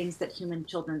are the things that human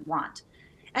children want.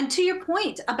 And to your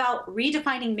point about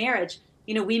redefining marriage,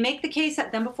 we make the case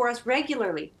at Them Before Us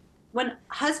regularly. When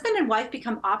husband and wife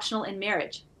become optional in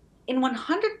marriage, in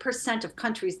 100% of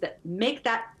countries that make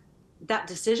that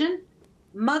decision,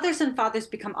 mothers and fathers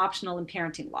become optional in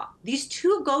parenting law. These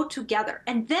two go together.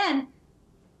 And then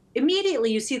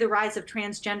immediately you see the rise of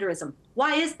transgenderism.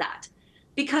 Why is that?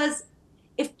 Because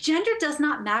if gender does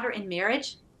not matter in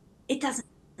marriage, it doesn't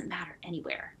matter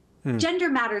anywhere. Gender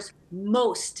matters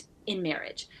most in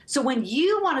marriage. So when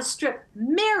you want to strip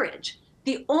marriage,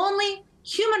 the only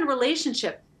human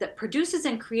relationship that produces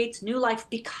and creates new life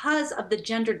because of the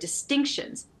gender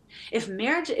distinctions,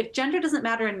 if gender doesn't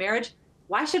matter in marriage,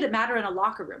 why should it matter in a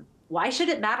locker room? Why should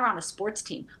it matter on a sports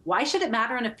team? Why should it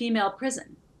matter in a female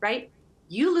prison, right?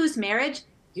 You lose marriage,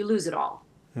 you lose it all.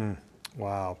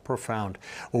 Wow, profound.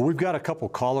 Well, we've got a couple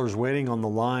callers waiting on the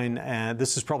line, and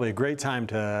this is probably a great time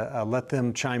to let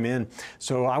them chime in.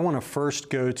 So I want to first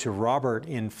go to Robert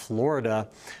in Florida,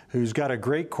 who's got a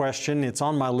great question. It's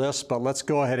on my list, but let's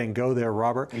go ahead and go there,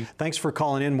 Robert. Thanks for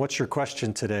calling in. What's your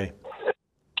question today?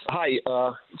 Hi.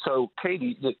 So,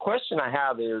 Katie, the question I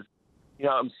have is,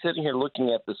 I'm sitting here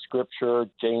looking at the scripture,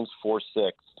 James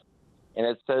 4:6, and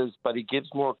it says, but he gives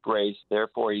more grace.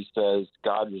 Therefore, he says,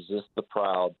 God resists the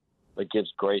proud, but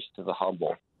gives grace to the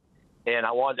humble. And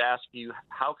I wanted to ask you,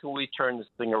 how can we turn this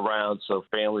thing around so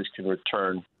families can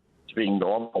return to being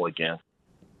normal again?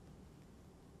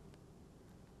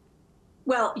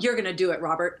 Well, you're going to do it,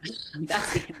 Robert.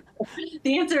 That's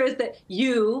the answer is that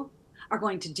you are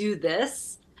going to do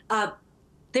this.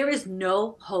 There is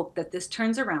no hope that this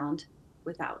turns around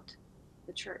without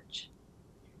the church.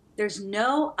 There's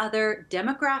no other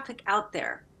demographic out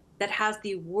there that has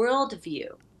the worldview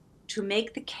to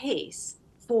make the case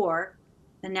for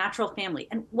the natural family.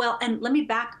 And let me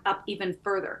back up even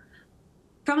further.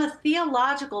 From a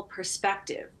theological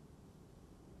perspective,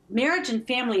 marriage and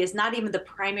family is not even the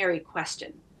primary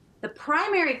question. The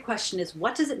primary question is,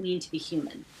 what does it mean to be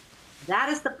human? That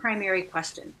is the primary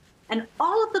question. And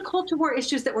all of the culture war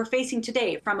issues that we're facing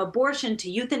today, from abortion to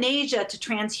euthanasia to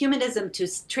transhumanism to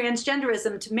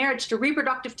transgenderism to marriage to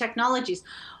reproductive technologies,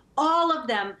 all of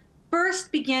them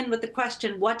first begin with the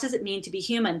question, what does it mean to be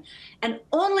human? And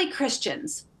only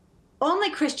Christians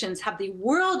have the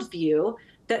worldview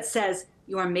that says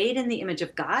you are made in the image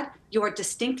of God, you are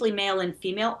distinctly male and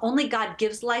female, only God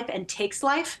gives life and takes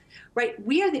life, right?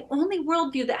 We are the only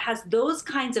worldview that has those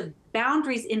kinds of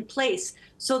boundaries in place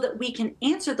so that we can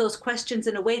answer those questions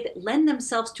in a way that lend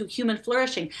themselves to human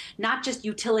flourishing, not just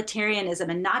utilitarianism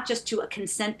and not just to a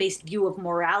consent-based view of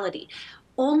morality.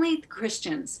 Only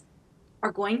Christians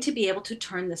are going to be able to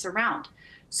turn this around.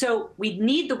 So we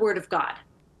need the Word of God,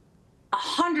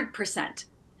 100%.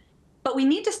 But we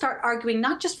need to start arguing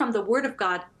not just from the Word of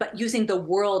God, but using the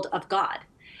world of God.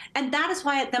 And that is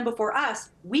why at Them Before Us,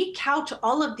 we couch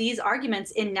all of these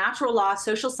arguments in natural law,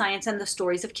 social science, and the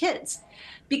stories of kids,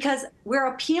 because we're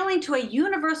appealing to a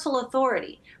universal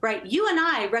authority, right? You and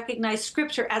I recognize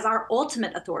Scripture as our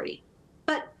ultimate authority,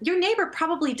 but your neighbor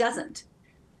probably doesn't.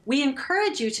 We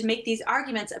encourage you to make these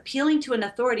arguments appealing to an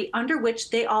authority under which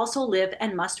they also live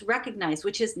and must recognize,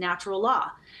 which is natural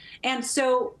law. And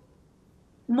so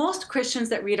most Christians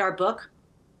that read our book,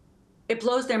 it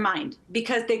blows their mind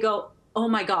because they go, oh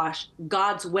my gosh,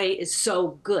 God's way is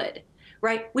so good,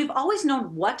 right? We've always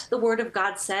known what the Word of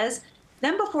God says.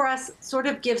 Them Before Us sort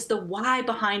of gives the why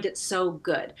behind it so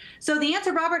good. So the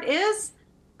answer, Robert, is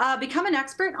become an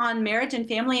expert on marriage and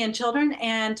family and children,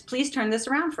 and please turn this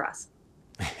around for us.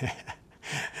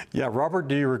 Yeah, Robert,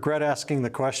 do you regret asking the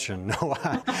question? No,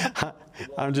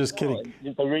 I'm just kidding.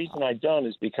 The reason I don't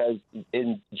is because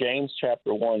in James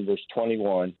chapter 1, verse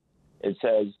 21, it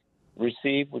says,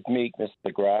 receive with meekness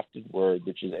the grafted word,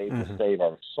 which is able to save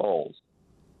our souls.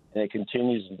 And it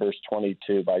continues in verse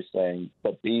 22 by saying,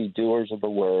 but be doers of the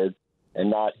word and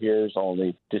not hearers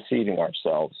only, deceiving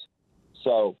ourselves.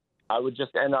 So I would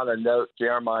just end on a note,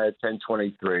 Jeremiah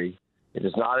 10:23. It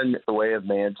is not in the way of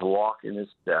man to walk in his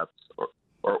steps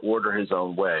or order his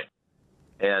own way.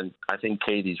 And I think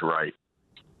Katie's right.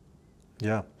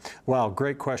 Yeah. Wow,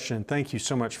 great question. Thank you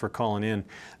so much for calling in,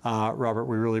 Robert.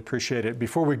 We really appreciate it.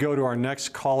 Before we go to our next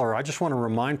caller, I just want to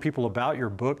remind people about your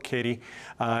book, Katie.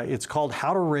 It's called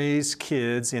How to Raise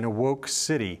Kids in a Woke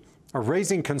City, or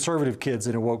Raising Conservative Kids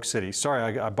in a Woke City.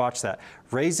 Sorry, I botched that.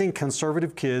 Raising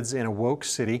Conservative Kids in a Woke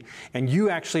City. And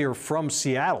you actually are from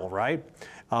Seattle, right?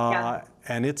 Yeah.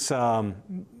 And it's,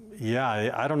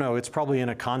 yeah, I don't know. It's probably in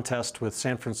a contest with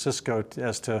San Francisco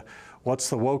as to what's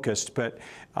the wokest, but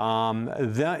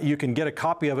that you can get a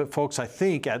copy of it, folks, I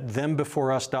think, at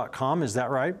thembeforeus.com. Is that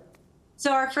right?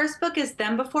 So our first book is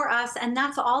Them Before Us, and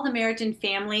that's all the marriage and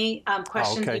family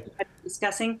questions that we're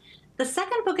discussing. The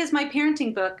second book is my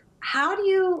parenting book.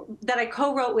 That I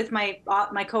co-wrote with my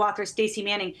co-author, Stacey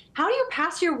Manning. How do you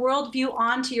pass your worldview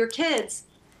on to your kids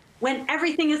when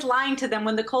everything is lying to them,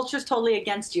 when the culture is totally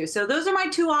against you? So those are my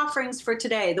two offerings for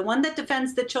today. The one that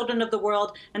defends the children of the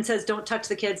world and says, don't touch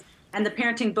the kids, and the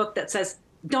parenting book that says,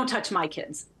 don't touch my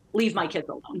kids. Leave my kids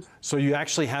alone. So you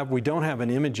actually we don't have an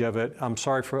image of it. I'm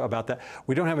sorry about that.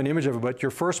 We don't have an image of it, but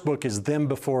your first book is Them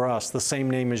Before Us, the same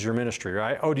name as your ministry,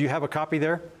 right? Oh, do you have a copy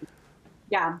there?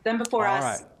 Yeah, Them Before Us. All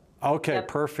right. Okay, yep.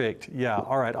 Perfect. Yeah,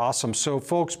 all right, awesome. So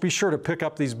folks, be sure to pick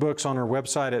up these books on our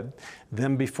website at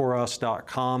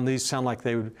thembeforeus.com. These sound like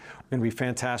they would going to be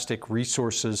fantastic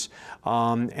resources.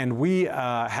 And we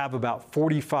have about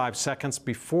 45 seconds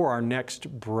before our next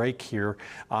break here.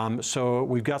 So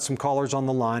we've got some callers on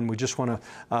the line. We just want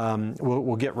to,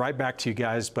 we'll get right back to you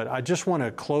guys, but I just want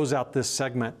to close out this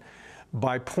segment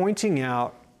by pointing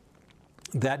out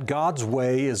that God's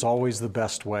way is always the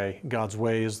best way. God's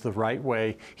way is the right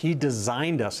way. He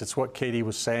designed us. It's what Katie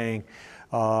was saying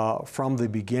from the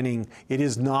beginning. It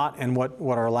is not, and what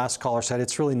our last caller said,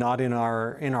 it's really not in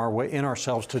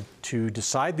ourselves to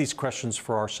decide these questions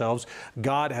for ourselves.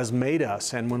 God has made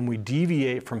us, and when we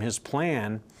deviate from His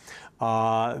plan,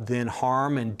 then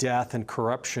harm and death and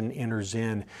corruption enters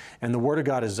in. And the Word of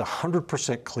God is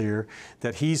 100% clear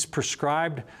that He's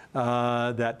prescribed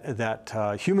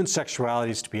that human sexuality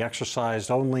is to be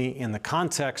exercised only in the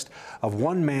context of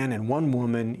one man and one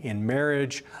woman in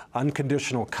marriage,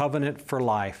 unconditional covenant for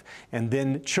life. And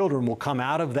then children will come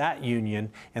out of that union,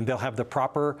 and they'll have the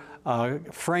proper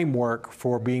framework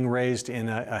for being raised in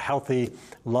a healthy,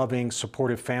 loving,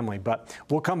 supportive family. But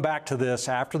we'll come back to this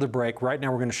after the break. Right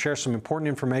now, we're going to share some important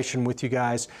information with you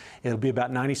guys. It'll be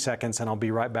about 90 seconds, and I'll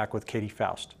be right back with Katie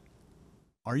Faust.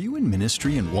 Are you in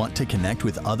ministry and want to connect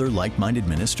with other like-minded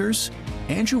ministers?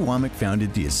 Andrew Wommack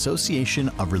founded the Association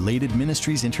of Related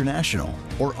Ministries International,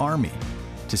 or ARMI,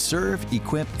 to serve,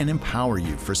 equip, and empower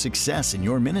you for success in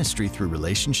your ministry through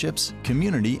relationships,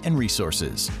 community, and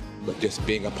resources. But just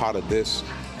being a part of this,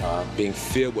 being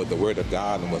filled with the Word of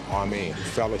God and with ARMI,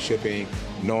 fellowshipping,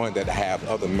 knowing that I have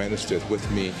other ministers with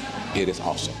me, it is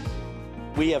awesome.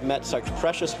 We have met such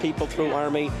precious people through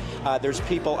ARMI. There's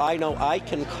people I know I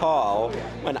can call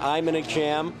when I'm in a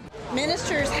jam.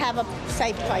 Ministers have a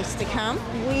safe place to come.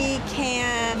 We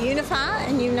can unify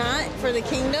and unite for the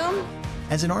kingdom.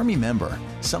 As an ARMI member,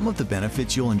 some of the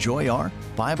benefits you'll enjoy are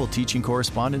Bible teaching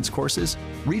correspondence courses,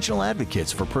 regional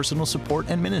advocates for personal support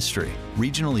and ministry,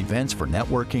 regional events for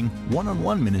networking,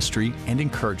 one-on-one ministry and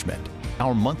encouragement,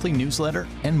 our monthly newsletter,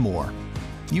 and more.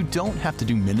 You don't have to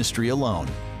do ministry alone.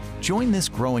 Join this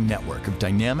growing network of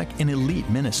dynamic and elite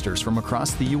ministers from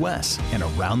across the U.S. and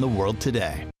around the world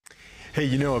today. Hey,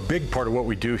 you know, a big part of what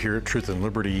we do here at Truth and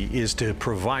Liberty is to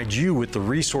provide you with the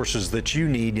resources that you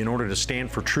need in order to stand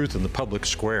for truth in the public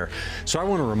square. So I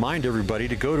want to remind everybody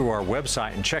to go to our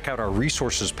website and check out our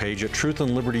resources page at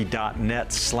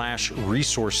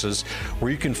truthandliberty.net/resources,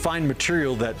 where you can find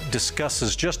material that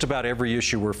discusses just about every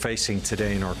issue we're facing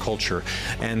today in our culture.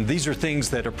 And these are things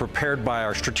that are prepared by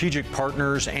our strategic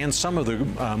partners and some of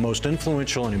the most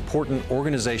influential and important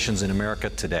organizations in America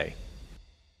today.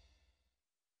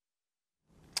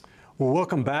 Well,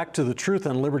 welcome back to the Truth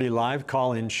and Liberty Live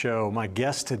call-in show. My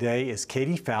guest today is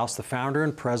Katie Faust, the founder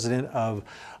and president of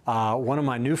one of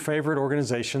my new favorite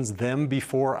organizations, Them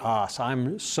Before Us.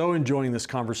 I'm so enjoying this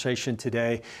conversation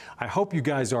today. I hope you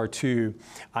guys are too.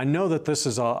 I know that this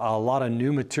is a lot of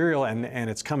new material and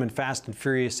it's coming fast and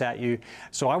furious at you.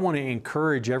 So I want to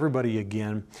encourage everybody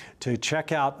again to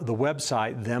check out the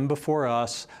website,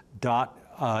 thembeforeus.com.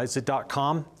 Is it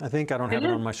 .com? I think I don't have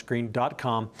it on my screen,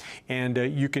 .com. And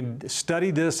you can study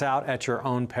this out at your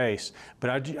own pace. But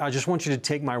I just want you to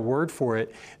take my word for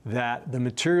it that the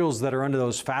materials that are under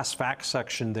those fast facts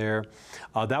section there,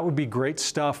 that would be great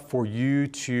stuff for you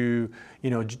to,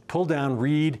 pull down,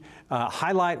 read,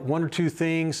 highlight one or two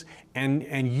things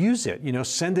and use it.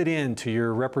 Send it in to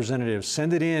your representative,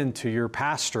 send it in to your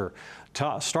pastor.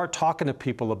 Start talking to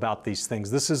people about these things.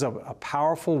 This is a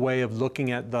powerful way of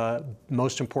looking at the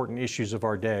most important issues of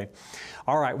our day.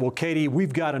 All right, well, Katie,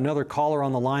 we've got another caller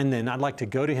on the line then. I'd like to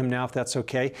go to him now if that's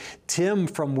okay. Tim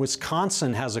from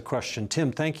Wisconsin has a question.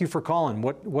 Tim, thank you for calling.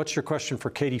 What's your question for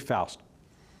Katie Faust?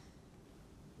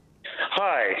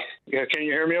 Hi, can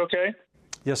you hear me okay?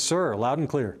 Yes, sir, loud and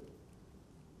clear.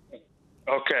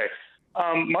 Okay.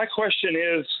 My question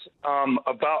is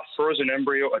about frozen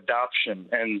embryo adoption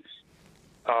and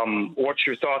what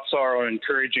your thoughts are on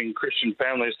encouraging Christian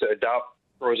families to adopt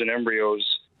frozen embryos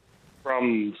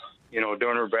from,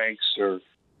 donor banks or,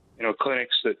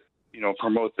 clinics that,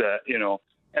 promote that,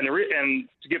 And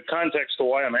to give context to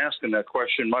why I'm asking that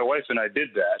question, my wife and I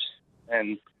did that.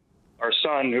 And our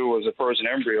son, who was a frozen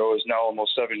embryo, is now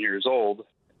almost 7 years old.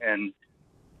 And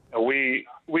we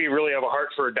really have a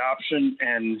heart for adoption.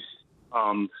 And,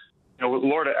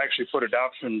 Lord actually put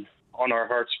adoption on our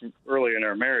hearts early in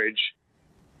our marriage.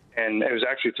 And it was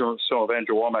actually through some of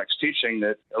Andrew Womack's teaching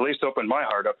that at least opened my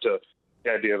heart up to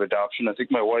the idea of adoption. I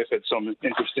think my wife had some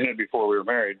interest in it before we were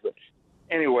married. But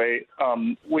anyway,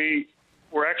 we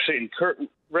were actually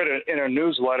read in a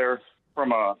newsletter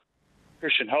from a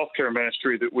Christian healthcare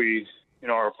ministry that we,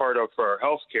 are a part of for our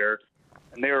healthcare.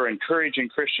 And they were encouraging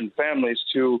Christian families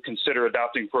to consider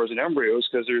adopting frozen embryos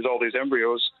because there's all these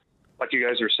embryos, like you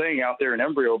guys are saying, out there in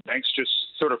embryo banks, just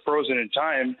sort of frozen in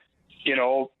time,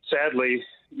 sadly,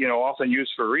 often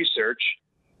used for research.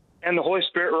 And the Holy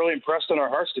Spirit really impressed on our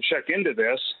hearts to check into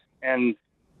this. And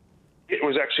it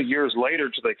was actually years later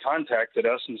till they contacted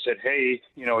us and said, hey,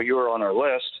 you were on our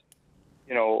list.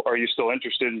 Are you still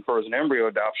interested in frozen embryo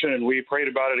adoption? And we prayed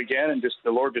about it again, and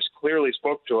the Lord just clearly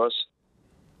spoke to us,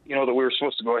 that we were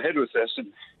supposed to go ahead with this.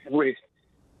 And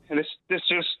this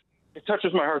it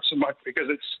touches my heart so much because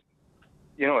it's,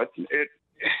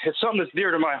 it's something that's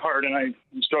dear to my heart, and I'm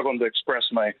struggling to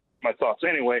express my thoughts.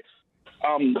 Anyway,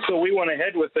 so we went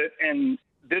ahead with it and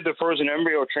did the frozen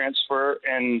embryo transfer,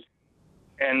 and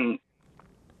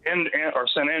our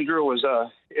son Andrew is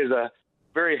a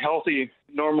very healthy,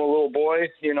 normal little boy,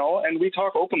 and we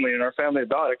talk openly in our family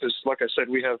about it because, like I said,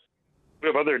 we have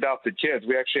other adopted kids.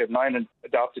 We actually have 9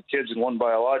 adopted kids and 1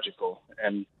 biological,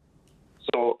 and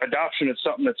so adoption is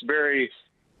something that's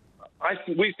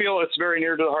we feel it's very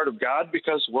near to the heart of God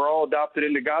because we're all adopted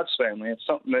into God's family. It's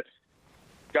something that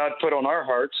God put on our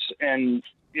hearts. And,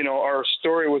 our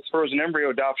story with frozen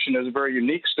embryo adoption is a very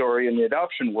unique story in the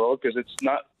adoption world because it's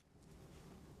not,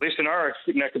 at least in our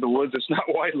neck of the woods, it's not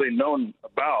widely known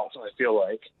about, I feel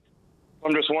like.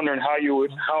 I'm just wondering how you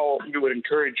would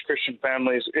encourage Christian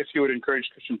families, if you would encourage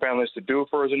Christian families to do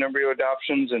frozen embryo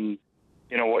adoptions and,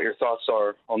 what your thoughts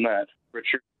are on that.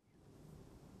 Richard?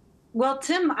 Well,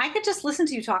 Tim, I could just listen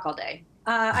to you talk all day.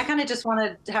 I kind of just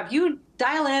want to have you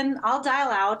dial in, I'll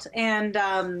dial out, and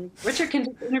Richard can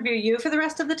interview you for the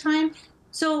rest of the time.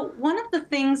 So one of the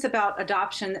things about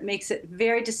adoption that makes it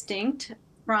very distinct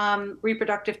from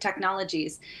reproductive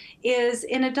technologies is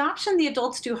in adoption, the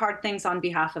adults do hard things on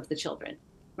behalf of the children,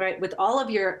 right? With all of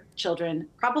your children,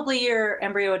 probably your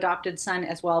embryo adopted son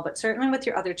as well, but certainly with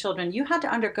your other children, you had to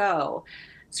undergo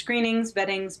screenings,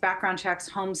 vettings, background checks,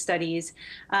 home studies,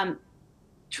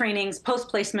 trainings,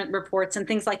 post-placement reports, and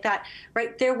things like that,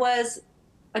 right?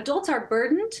 Adults are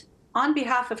burdened on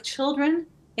behalf of children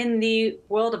in the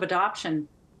world of adoption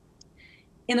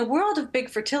in the world of big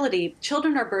fertility,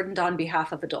 children are burdened on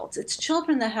behalf of adults. It's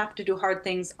children that have to do hard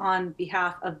things on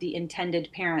behalf of the intended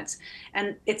parents.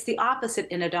 And it's the opposite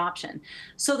in adoption.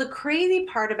 So the crazy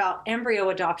part about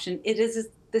embryo adoption, it is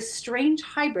this strange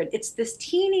hybrid. It's this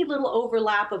teeny little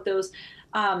overlap of those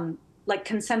like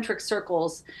concentric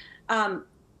circles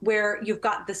where you've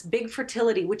got this big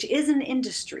fertility, which is an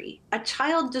industry, a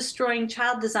child-destroying,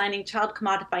 child-designing,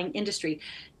 child-commodifying industry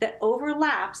that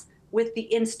overlaps with the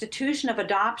institution of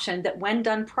adoption that, when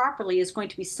done properly, is going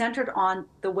to be centered on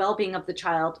the well-being of the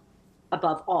child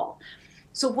above all.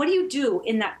 So what do you do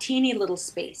in that teeny little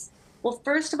space? Well,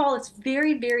 first of all, it's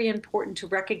very, very important to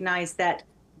recognize that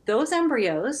those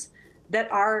embryos that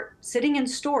are sitting in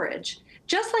storage,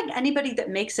 just like anybody that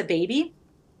makes a baby,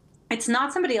 it's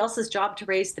not somebody else's job to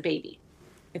raise the baby.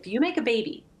 If you make a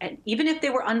baby, and even if they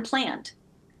were unplanned,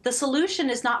 the solution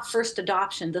is not first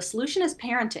adoption. The solution is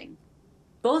parenting.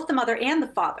 Both the mother and the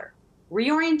father,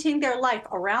 reorienting their life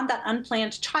around that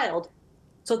unplanned child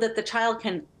so that the child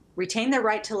can retain their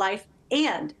right to life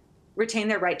and retain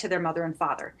their right to their mother and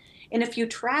father. In a few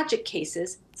tragic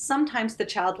cases, sometimes the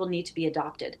child will need to be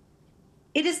adopted.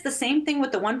 It is the same thing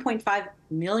with the 1.5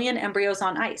 million embryos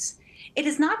on ice. It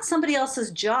is not somebody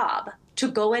else's job to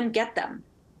go and get them.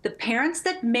 The parents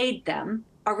that made them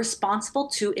are responsible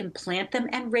to implant them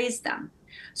and raise them.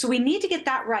 So we need to get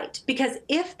that right, because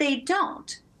if they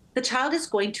don't, the child is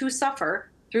going to suffer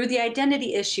through the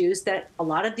identity issues that a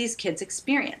lot of these kids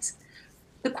experience.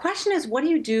 The question is, what do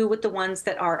you do with the ones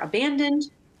that are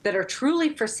abandoned, that are truly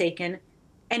forsaken?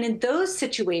 And in those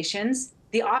situations,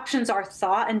 the options are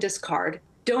thaw and discard,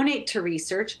 donate to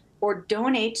research, or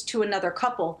donate to another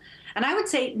couple. And I would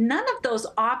say none of those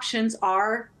options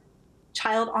are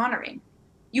child honoring.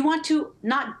 You want to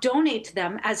not donate to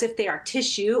them as if they are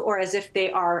tissue or as if they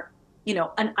are,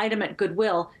 an item at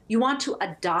Goodwill. You want to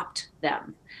adopt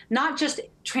them, not just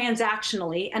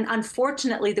transactionally. And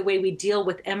unfortunately, the way we deal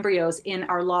with embryos in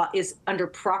our law is under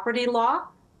property law.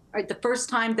 Right? The first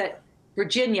time that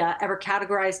Virginia ever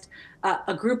categorized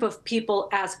a group of people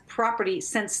as property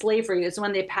since slavery is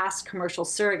when they passed commercial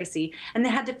surrogacy, and they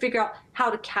had to figure out how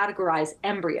to categorize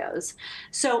embryos.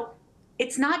 So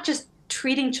it's not just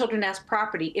treating children as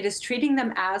property, it is treating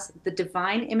them as the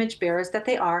divine image bearers that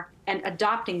they are and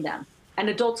adopting them. And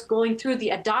adults going through the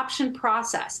adoption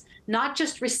process, not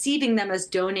just receiving them as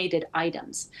donated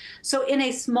items. So in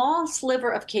a small sliver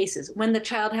of cases, when the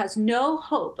child has no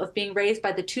hope of being raised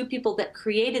by the two people that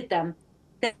created them,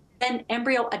 then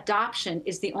embryo adoption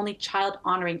is the only child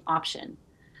honoring option.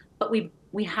 But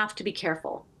we have to be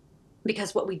careful,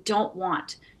 because what we don't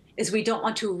want is we don't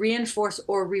want to reinforce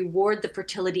or reward the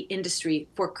fertility industry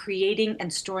for creating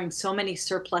and storing so many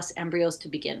surplus embryos to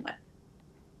begin with.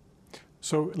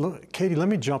 So, look, Katie, let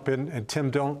me jump in, and Tim,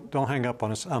 don't hang up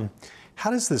on us. How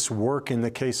does this work in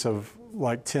the case of,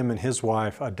 like, Tim and his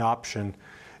wife, adoption?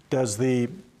 Does the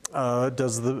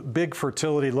big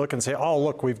fertility look and say, oh,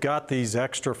 look, we've got these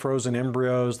extra frozen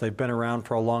embryos, they've been around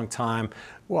for a long time,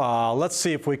 well, let's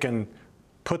see if we can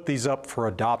put these up for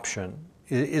adoption?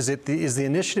 Is the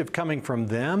initiative coming from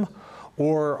them,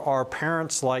 or are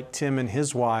parents like Tim and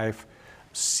his wife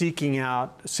seeking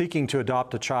to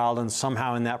adopt a child, and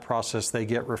somehow in that process they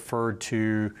get referred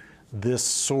to this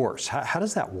source? How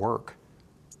does that work?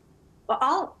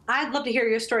 Well, I'd love to hear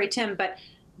your story, Tim, but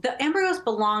the embryos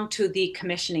belong to the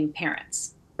commissioning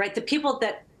parents, right? The people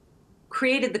that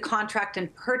created the contract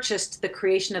and purchased the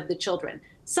creation of the children.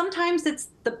 Sometimes it's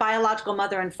the biological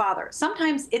mother and father.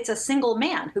 Sometimes it's a single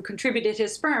man who contributed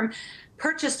his sperm,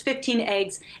 purchased 15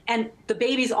 eggs, and the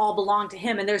babies all belong to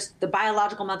him, and the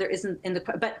biological mother isn't in the,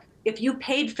 but if you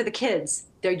paid for the kids,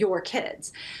 they're your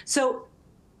kids. So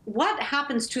what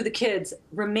happens to the kids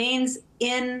remains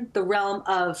in the realm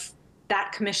of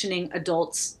that commissioning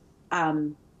adult's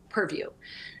purview.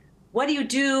 What do you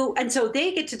do? And so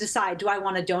they get to decide, do I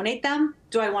want to donate them?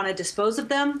 Do I want to dispose of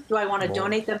them? Do I want to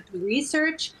donate them to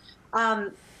research?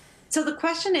 So the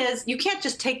question is, you can't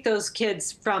just take those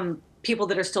kids from people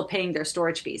that are still paying their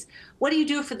storage fees. What do you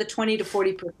do for the 20 to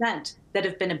 40% that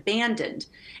have been abandoned?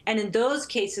 And in those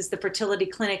cases, the fertility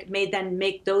clinic may then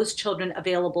make those children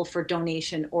available for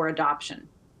donation or adoption.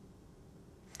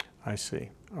 I see.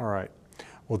 All right.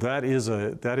 Well, that is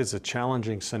a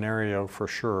challenging scenario for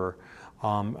sure.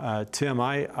 Tim,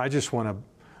 I just want to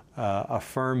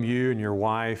affirm you and your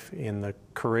wife in the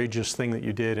courageous thing that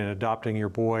you did in adopting your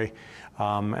boy.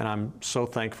 And I'm so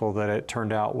thankful that it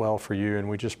turned out well for you, and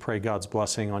we just pray God's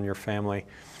blessing on your family.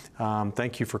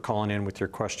 Thank you for calling in with your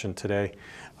question today.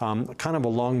 Kind of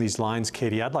along these lines,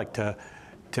 Katie, I'd like to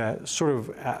sort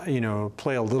of,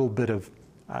 play a little bit of,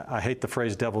 I hate the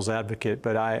phrase devil's advocate,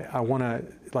 but I want to,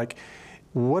 like,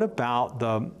 what about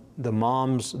the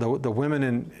moms, the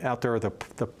women out there, the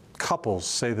couples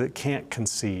say that can't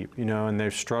conceive, and they're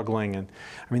struggling? And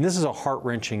I mean, this is a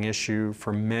heart-wrenching issue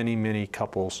for many, many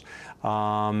couples. They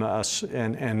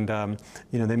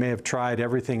may have tried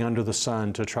everything under the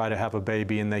sun to try to have a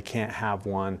baby, and they can't have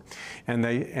one. And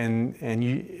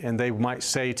they might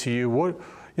say to you, "What?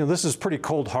 This is pretty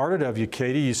cold-hearted of you,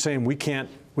 Katie. You're saying we can't.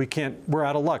 We're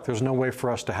out of luck. There's no way for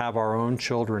us to have our own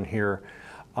children here."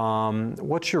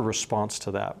 What's your response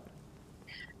to that?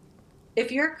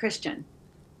 If you're a Christian,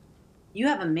 you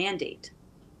have a mandate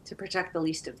to protect the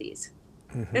least of these.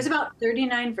 Mm-hmm. There's about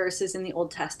 39 verses in the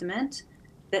Old Testament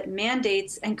that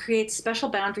mandates and creates special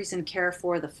boundaries and care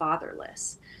for the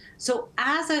fatherless. So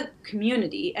as a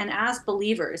community and as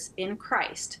believers in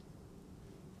Christ,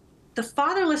 the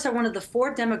fatherless are one of the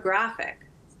 4 demographics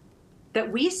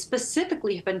that we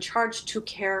specifically have been charged to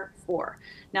care for.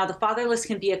 Now, the fatherless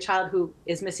can be a child who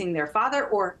is missing their father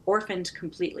or orphaned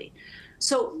completely.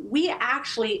 So we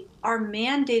actually are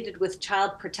mandated with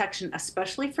child protection,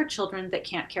 especially for children that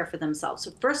can't care for themselves.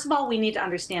 So first of all, we need to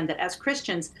understand that as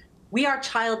Christians, we are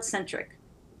child-centric.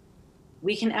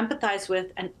 We can empathize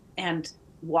with and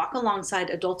walk alongside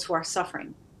adults who are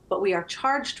suffering, but we are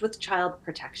charged with child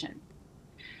protection.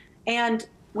 And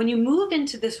when you move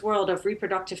into this world of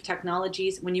reproductive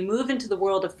technologies, when you move into the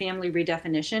world of family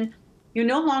redefinition, you're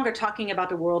no longer talking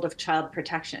about a world of child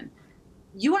protection.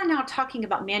 You are now talking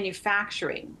about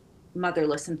manufacturing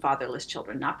motherless and fatherless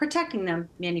children, not protecting them,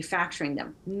 manufacturing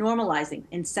them, normalizing,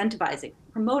 incentivizing,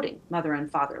 promoting mother and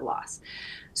father loss.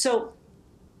 So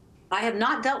I have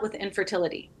not dealt with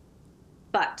infertility,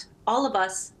 but all of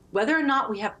us, whether or not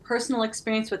we have personal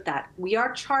experience with that, we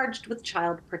are charged with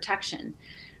child protection.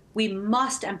 We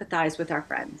must empathize with our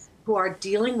friends who are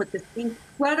dealing with this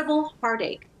incredible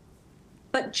heartache.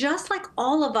 But just like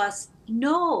all of us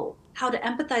know how to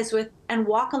empathize with and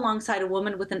walk alongside a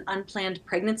woman with an unplanned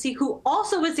pregnancy who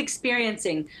also is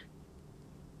experiencing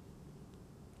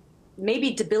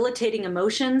maybe debilitating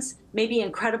emotions, maybe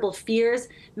incredible fears,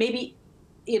 maybe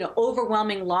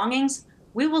overwhelming longings,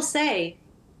 we will say,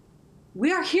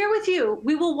 we are here with you,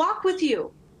 we will walk with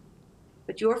you.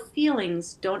 But your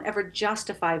feelings don't ever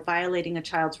justify violating a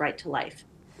child's right to life.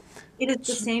 It is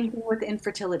the same thing with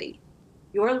infertility.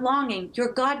 Your longing,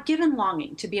 your God-given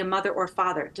longing to be a mother or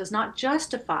father does not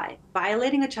justify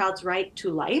violating a child's right to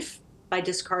life by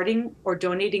discarding or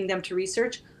donating them to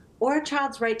research, or a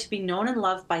child's right to be known and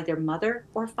loved by their mother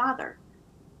or father.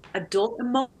 Adult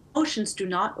emotions do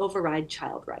not override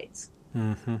child rights.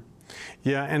 Mm-hmm.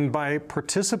 Yeah, and by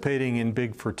participating in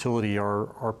Big Fertility,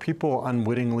 are people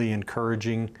unwittingly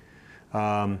encouraging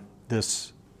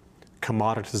this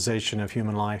commoditization of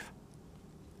human life?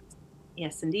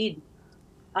 Yes, indeed.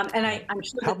 And I'm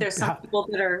sure that there's some people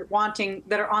that are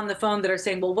on the phone that are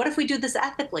saying, well, what if we do this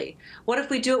ethically? What if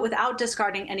we do it without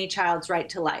discarding any child's right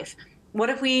to life? What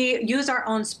if we use our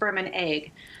own sperm and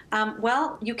egg?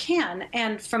 Well, you can.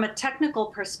 And from a technical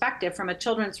perspective, from a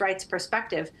children's rights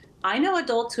perspective, I know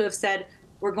adults who have said,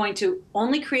 we're going to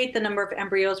only create the number of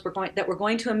embryos that we're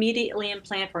going to immediately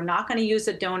implant. We're not going to use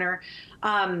a donor.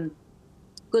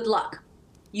 Good luck.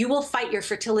 You will fight your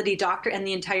fertility doctor and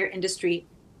the entire industry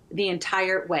the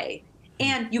entire way.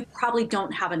 And you probably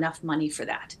don't have enough money for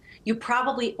that. You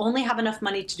probably only have enough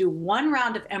money to do 1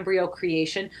 round of embryo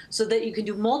creation so that you can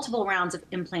do multiple rounds of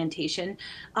implantation.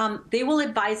 They will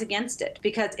advise against it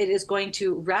because it is going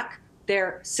to wreck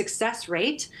their success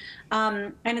rate.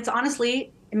 And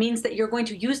it means that you're going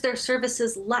to use their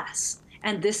services less.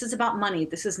 And this is about money.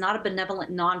 This is not a benevolent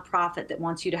nonprofit that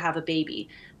wants you to have a baby.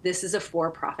 This is a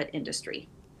for-profit industry.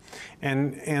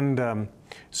 And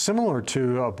similar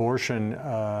to abortion,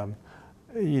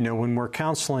 when we're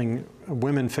counseling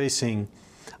women facing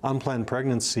unplanned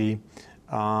pregnancy,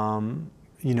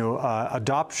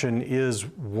 adoption is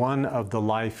one of the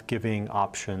life-giving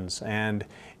options. And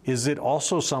is it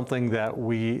also something that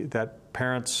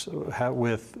parents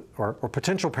or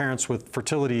potential parents with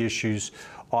fertility issues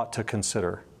ought to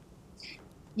consider?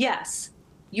 Yes,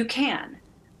 you can.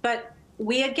 But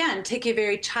we, again, take a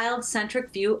very child-centric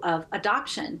view of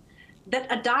adoption,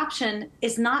 that adoption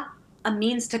is not a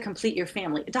means to complete your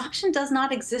family. Adoption does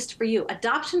not exist for you.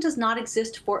 Adoption does not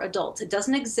exist for adults. It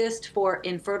doesn't exist for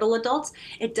infertile adults.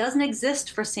 It doesn't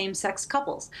exist for same-sex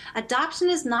couples. Adoption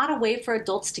is not a way for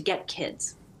adults to get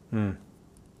kids.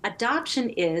 Adoption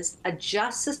is a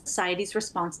just society's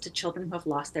response to children who have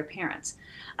lost their parents.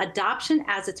 Adoption,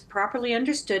 as it's properly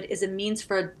understood, is a means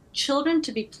for children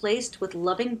to be placed with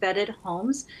loving, vetted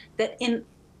homes that in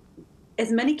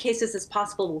as many cases as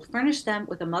possible will furnish them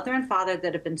with a mother and father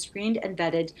that have been screened and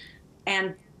vetted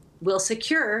and will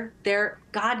secure their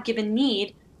God-given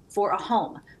need for a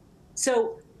home.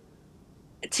 So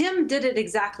Tim did it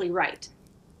exactly right.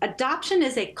 Adoption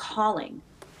is a calling.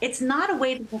 It's not a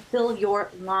way to fulfill your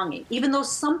longing, even though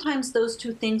sometimes those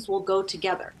two things will go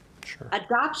together. Sure.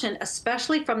 Adoption,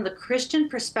 especially from the Christian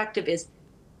perspective, is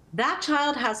that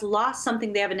child has lost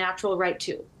something they have a natural right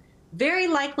to. Very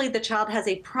likely the child has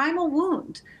a primal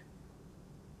wound,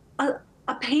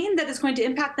 a pain that is going to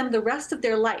impact them the rest of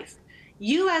their life.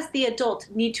 You as the adult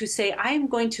need to say, I am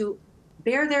going to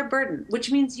bear their burden,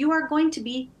 which means you are going to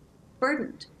be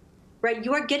burdened, right?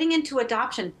 You are getting into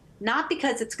adoption, not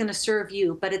because it's going to serve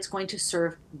you, but it's going to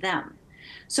serve them.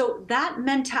 So that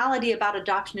mentality about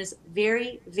adoption is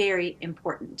very, very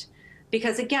important.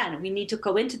 Because again, we need to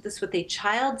go into this with a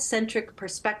child-centric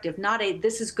perspective, not a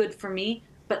this is good for me,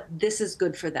 but this is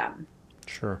good for them.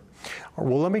 Sure.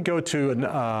 Well, let me go to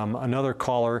another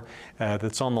caller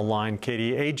that's on the line.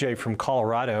 Katie, AJ from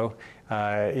Colorado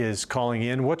is calling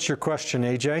in. What's your question,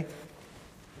 AJ?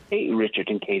 Hey, Richard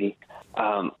and Katie.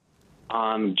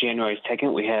 On January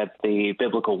 2nd, we had the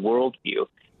biblical worldview,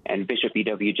 and Bishop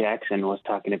E.W. Jackson was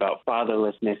talking about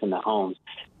fatherlessness in the homes.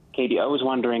 Katie, I was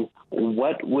wondering,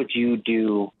 what would you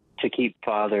do to keep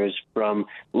fathers from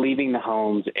leaving the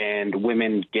homes and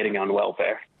women getting on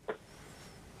welfare?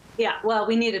 Yeah, well,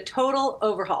 we need a total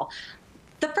overhaul.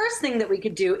 The first thing that we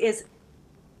could do is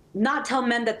not tell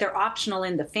men that they're optional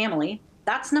in the family.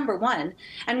 That's number one.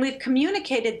 And we've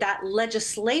communicated that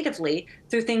legislatively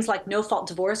through things like no-fault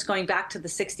divorce going back to the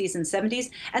 60s and 70s.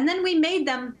 And then we made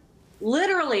them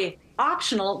literally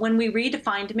optional when we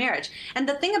redefined marriage. And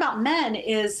the thing about men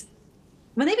is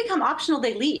when they become optional,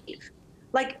 they leave.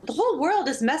 Like the whole world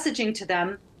is messaging to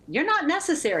them, you're not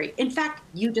necessary. In fact,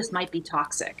 you just might be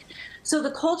toxic. So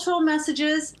the cultural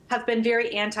messages have been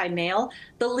very anti-male.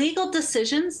 The legal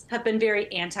decisions have been very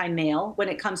anti-male when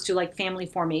it comes to like family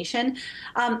formation.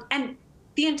 And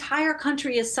the entire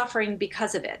country is suffering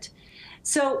because of it.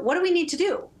 So what do we need to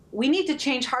do? We need to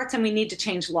change hearts and we need to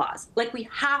change laws. Like we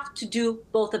have to do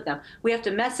both of them. We have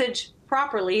to message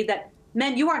properly that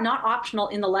men, you are not optional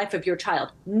in the life of your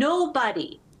child.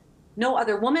 Nobody, no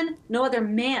other woman, no other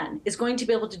man is going to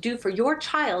be able to do for your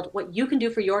child what you can do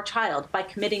for your child by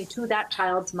committing to that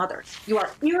child's mother. You are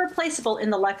irreplaceable in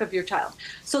the life of your child.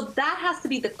 So that has to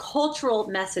be the cultural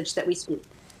message that we speak.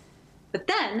 But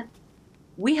then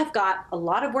we have got a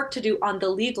lot of work to do on the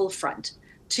legal front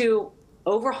to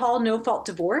overhaul no-fault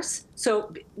divorce,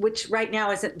 so which right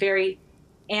now is a very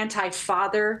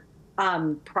anti-father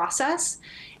process.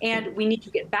 And we need to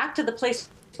get back to the place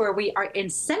where we are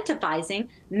incentivizing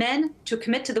men to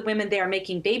commit to the women they are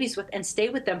making babies with and stay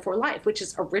with them for life, which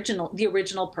is the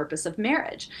original purpose of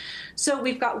marriage. So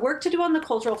we've got work to do on the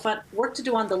cultural front, work to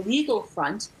do on the legal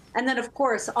front, and then, of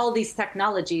course, all these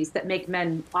technologies that make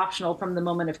men optional from the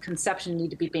moment of conception need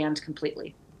to be banned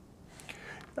completely.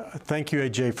 Thank you,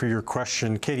 AJ, for your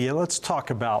question. Katie, let's talk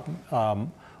about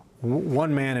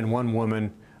one man and one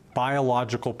woman,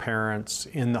 biological parents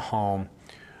in the home.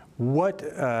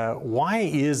 Why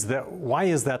is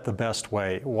that the best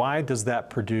way? Why does that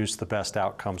produce the best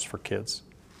outcomes for kids?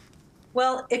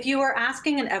 Well, if you were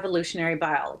asking an evolutionary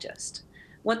biologist,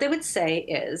 what they would say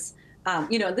is,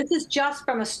 this is just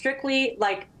from a strictly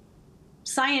like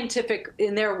scientific,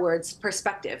 in their words,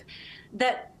 perspective,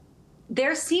 that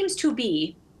there seems to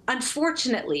be,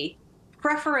 unfortunately,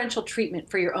 preferential treatment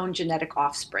for your own genetic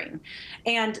offspring.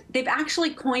 And they've actually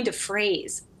coined a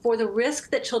phrase for the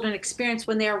risk that children experience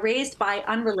when they are raised by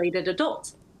unrelated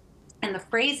adults. And the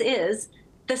phrase is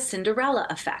the Cinderella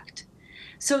effect.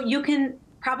 So you can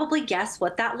probably guess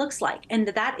what that looks like. And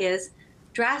that is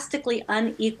drastically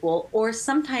unequal or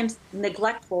sometimes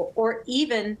neglectful or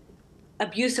even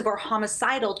abusive or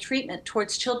homicidal treatment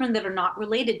towards children that are not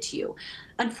related to you.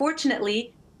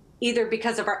 Unfortunately, either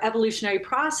because of our evolutionary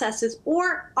processes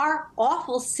or our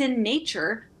awful sin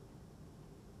nature,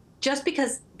 just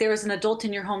because there is an adult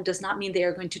in your home does not mean they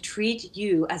are going to treat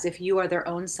you as if you are their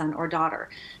own son or daughter.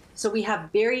 So we have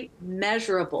very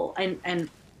measurable, and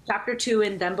chapter 2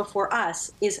 in Them Before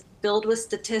Us is filled with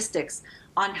statistics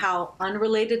on how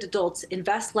unrelated adults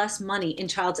invest less money in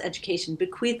child's education,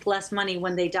 bequeath less money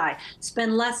when they die,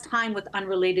 spend less time with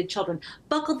unrelated children,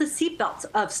 buckle the seatbelts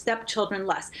of stepchildren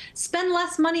less, spend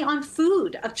less money on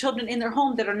food of children in their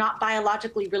home that are not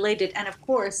biologically related, and of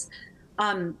course,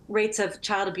 rates of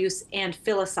child abuse and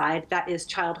filicide, that is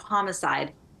child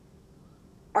homicide,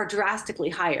 are drastically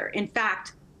higher. In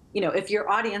fact, if your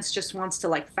audience just wants to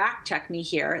like fact check me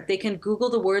here, they can Google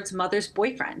the words mother's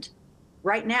boyfriend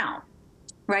right now,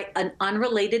 right? An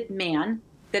unrelated man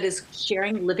that is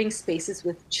sharing living spaces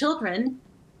with children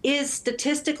is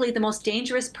statistically the most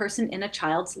dangerous person in a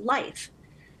child's life.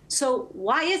 So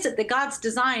why is it that God's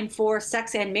designed for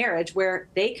sex and marriage where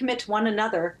they commit to one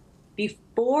another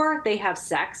before they have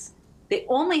sex? They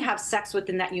only have sex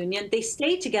within that union. They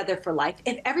stay together for life.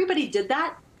 If everybody did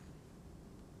that,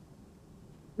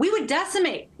 we would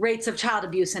decimate rates of child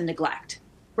abuse and neglect,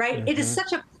 right? Mm-hmm. It is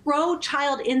such a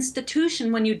pro-child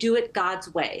institution when you do it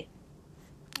God's way.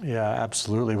 Yeah,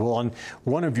 absolutely. Well, on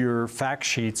one of your fact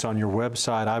sheets on your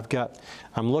website,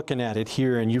 I'm looking at it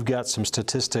here, and you've got some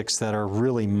statistics that are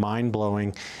really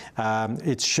mind-blowing.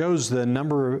 It shows the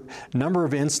number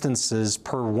of instances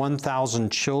per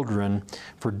 1,000 children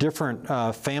for different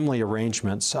family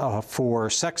arrangements for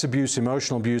sex abuse,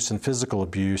 emotional abuse, and physical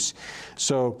abuse.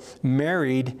 So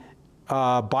married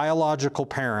biological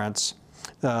parents,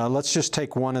 let's just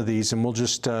take one of these and we'll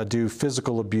just do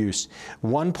physical abuse.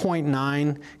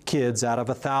 1.9 kids out of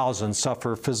 1,000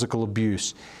 suffer physical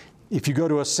abuse. If you go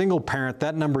to a single parent,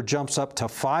 that number jumps up to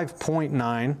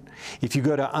 5.9. If you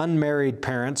go to unmarried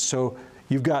parents, so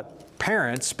you've got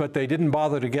parents, but they didn't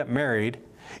bother to get married,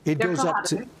 it goes up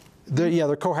to,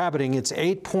 they're cohabiting, it's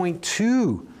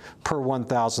 8.2 per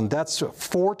 1,000. That's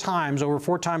over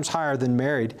 4 times higher than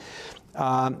married.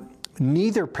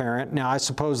 Neither parent, now I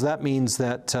suppose that means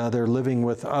that they're living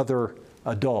with other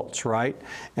adults, right?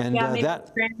 And yeah, maybe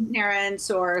grandparents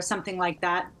or something like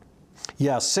that.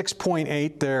 Yeah,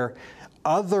 6.8 there.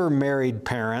 Other married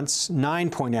parents,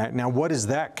 9.8. Now, what is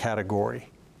that category?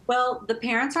 Well, the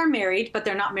parents are married, but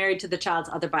they're not married to the child's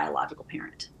other biological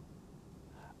parent.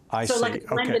 I see. So like a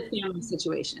blended family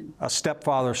situation. A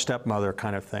stepfather, stepmother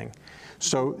kind of thing.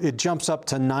 So it jumps up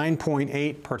to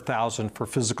 9.8 per 1,000 for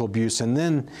physical abuse. And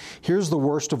then here's the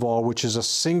worst of all, which is a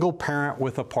single parent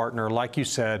with a partner, like you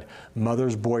said,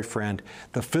 mother's boyfriend.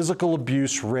 The physical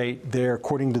abuse rate there,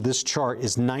 according to this chart,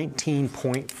 is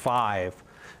 19.5.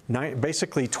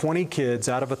 Basically, 20 kids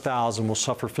out of 1,000 will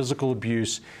suffer physical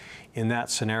abuse in that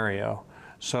scenario.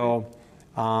 So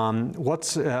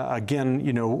what's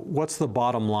the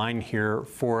bottom line here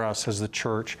for us as the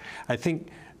church? I think,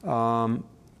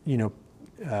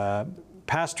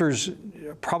 pastors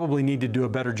probably need to do a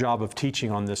better job of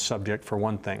teaching on this subject, for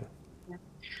one thing.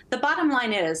 The bottom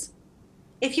line is,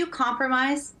 if you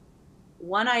compromise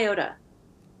one iota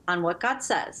on what God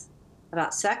says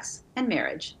about sex and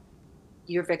marriage,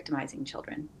 you're victimizing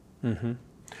children. Mm-hmm.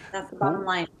 That's the bottom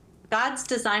line. God's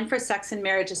design for sex and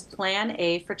marriage is Plan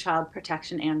A for child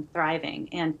protection and thriving.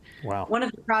 And one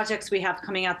of the projects we have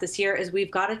coming out this year is we've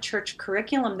got a church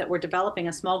curriculum that we're developing,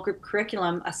 a small group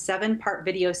curriculum, a 7-part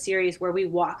video series where we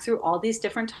walk through all these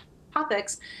different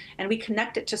topics and we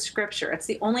connect it to Scripture. It's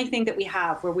the only thing that we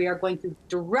have where we are going to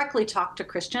directly talk to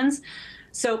Christians.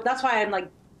 So that's why I'm like,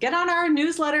 get on our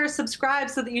newsletter, subscribe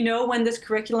so that you know when this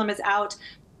curriculum is out,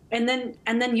 and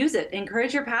then use it.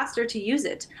 Encourage your pastor to use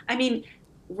it. I mean,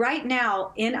 right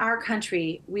now in our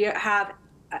country, we have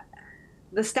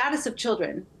the status of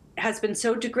children has been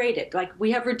so degraded. Like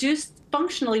we've reduced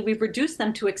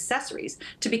them to accessories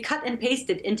to be cut and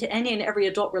pasted into any and every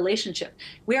adult relationship.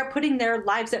 We are putting their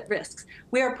lives at risk.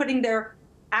 We are putting their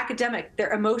academic,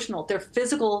 their emotional, their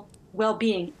physical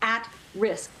well-being at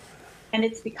risk. And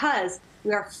it's because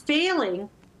we are failing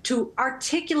to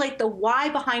articulate the why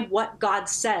behind what God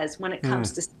says when it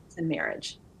comes to sex and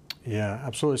marriage. Yeah,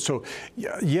 absolutely. So,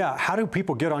 yeah, how do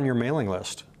people get on your mailing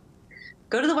list?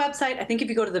 Go to the website. I think if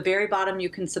you go to the very bottom, you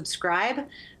can subscribe.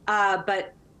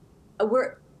 But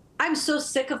I'm so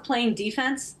sick of playing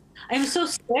defense. I'm so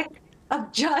sick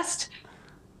of just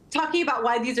talking about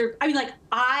why these are,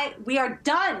 we are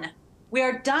done. We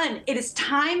are done. It is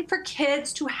time for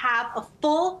kids to have a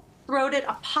full-throated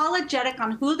apologetic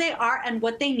on who they are and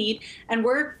what they need. And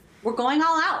we're going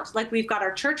all out. Like we've got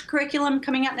our church curriculum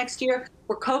coming out next year.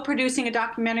 We're co-producing a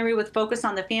documentary with focus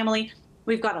on the family.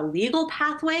 We've got a legal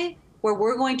pathway where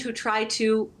we're going to try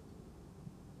to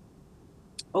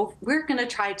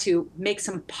make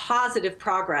some positive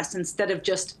progress instead of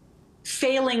just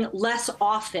failing less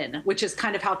often, which is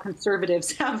kind of how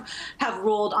conservatives have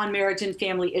rolled on marriage and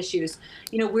family issues.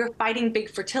 We're fighting big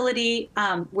fertility.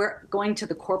 We're going to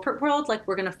the corporate world, like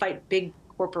we're going to fight big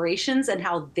corporations and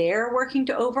how they're working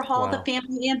to overhaul the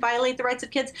family and violate the rights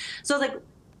of kids. So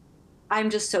I'm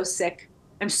just so sick.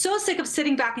 I'm so sick of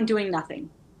sitting back and doing nothing.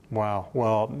 Wow.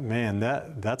 Well, man,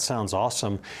 that sounds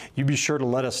awesome. You be sure to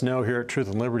let us know here at Truth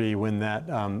and Liberty when that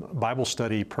Bible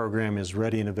study program is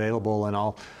ready and available,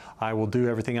 and I will do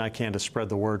everything I can to spread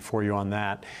the word for you on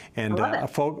that. And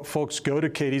folks, go to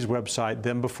Katie's website,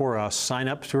 Them Before Us, sign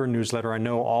up to her newsletter. I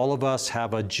know all of us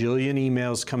have a jillion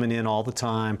emails coming in all the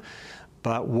time.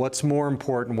 But what's more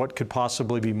important, what could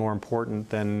possibly be more important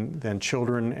than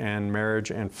children and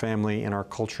marriage and family in our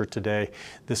culture today?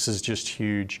 This is just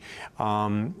huge.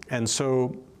 And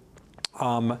so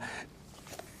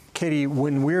Katie,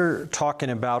 when we're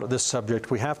talking about this subject,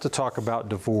 we have to talk about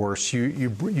divorce. You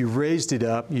raised it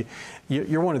up.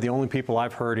 You're one of the only people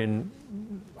I've heard in,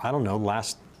 I don't know,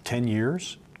 last 10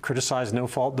 years criticize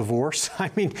no-fault divorce. I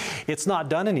mean, it's not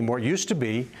done anymore. It used to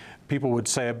be. People would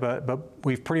say, but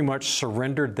we've pretty much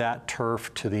surrendered that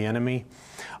turf to the enemy.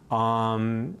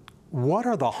 What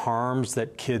are the harms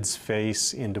that kids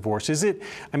face in divorce? Is it,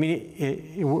 I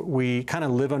mean, we kind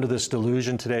of live under this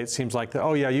delusion today. It seems like,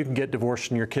 oh yeah, you can get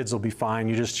divorced and your kids will be fine.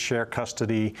 You just share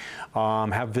custody,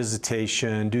 have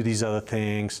visitation, do these other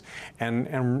things.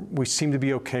 And we seem to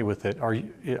be okay with it.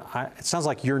 It sounds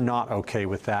like you're not okay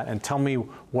with that. And tell me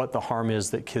what the harm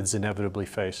is that kids inevitably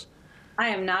face. I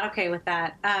am not okay with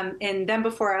that. And Then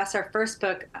Before Us, our first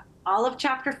book, all of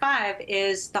chapter 5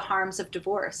 is the harms of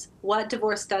divorce. What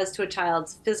divorce does to a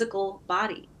child's physical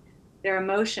body, their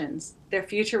emotions, their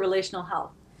future relational health,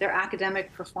 their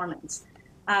academic performance,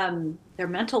 their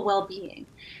mental well-being.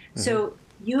 Mm-hmm. So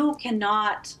you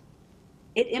cannot,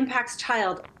 it impacts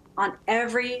child on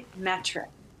every metric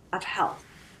of health.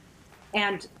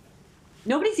 And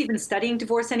nobody's even studying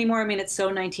divorce anymore. I mean, it's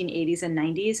so 1980s and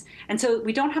 90s. And so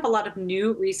we don't have a lot of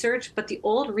new research, but the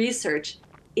old research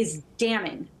is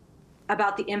damning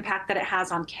about the impact that it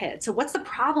has on kids. So what's the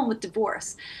problem with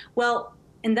divorce? Well,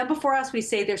 in Then Before Us, we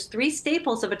say there's 3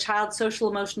 staples of a child's social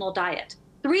emotional diet.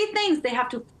 3 things they have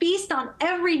to feast on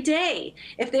every day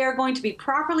if they are going to be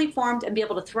properly formed and be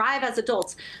able to thrive as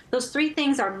adults. Those 3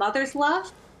 things are mother's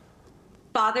love,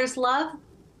 father's love,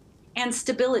 and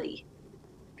stability.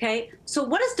 Okay, so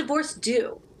what does divorce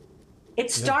do?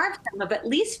 It starves them of at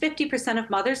least 50% of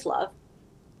mother's love,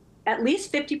 at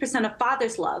least 50% of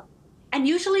father's love, and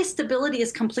usually stability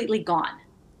is completely gone,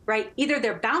 right? Either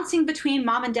they're bouncing between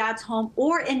mom and dad's home,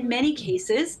 or in many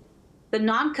cases, the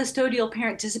non-custodial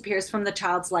parent disappears from the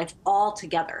child's life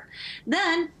altogether.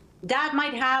 Then dad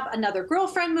might have another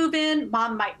girlfriend move in,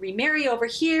 mom might remarry over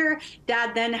here,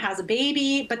 dad then has a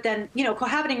baby, but then,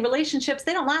 cohabiting relationships,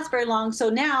 they don't last very long. So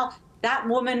now that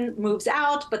woman moves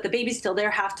out, but the baby's still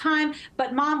there half time.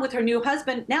 But mom with her new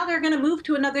husband, now they're going to move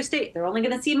to another state. They're only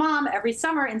going to see mom every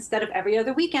summer instead of every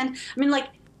other weekend. I mean,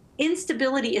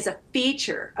 instability is a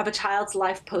feature of a child's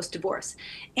life post-divorce.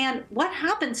 And what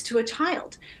happens to a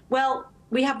child? Well,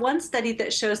 we have one study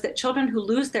that shows that children who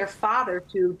lose their father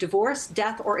to divorce,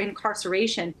 death, or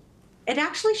incarceration, it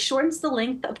actually shortens the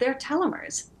length of their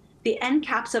telomeres, the end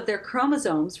caps of their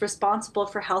chromosomes responsible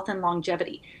for health and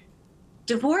longevity.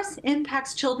 Divorce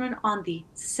impacts children on the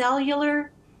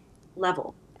cellular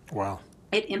level. Wow.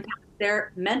 It impacts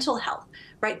their mental health,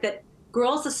 right? That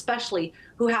girls especially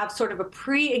who have sort of a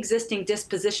pre-existing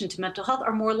disposition to mental health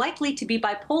are more likely to be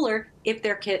bipolar if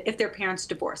their parents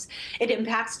divorce. It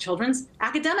impacts children's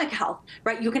academic health,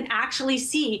 right? You can actually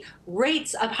see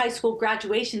rates of high school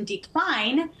graduation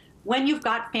decline when you've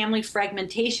got family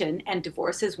fragmentation, and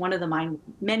divorce is one of the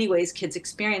many ways kids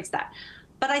experience that.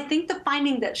 But I think the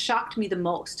finding that shocked me the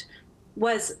most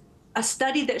was a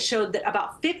study that showed that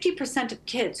about 50% of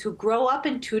kids who grow up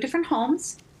in 2 different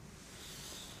homes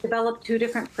develop 2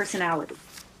 different personalities.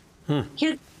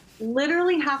 Kids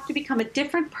literally have to become a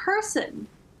different person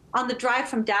on the drive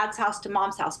from dad's house to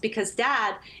mom's house, because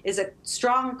dad is a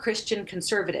strong Christian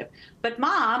conservative, but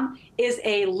mom is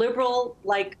a liberal,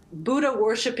 Buddha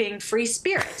worshiping free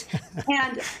spirit.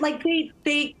 And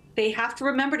they have to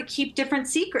remember to keep different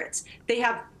secrets. They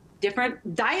have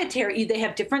different dietary, they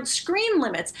have different screen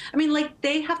limits. I mean,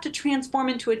 they have to transform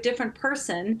into a different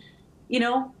person,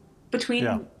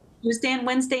 between Tuesday and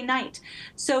Wednesday night.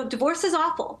 So divorce is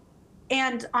awful.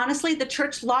 And honestly, the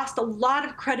church lost a lot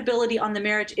of credibility on the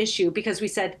marriage issue because we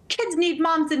said kids need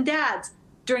moms and dads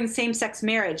during same-sex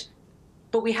marriage.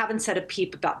 But we haven't said a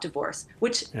peep about divorce,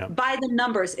 which by the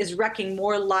numbers is wrecking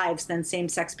more lives than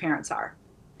same-sex parents are.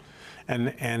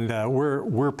 And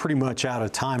we're pretty much out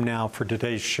of time now for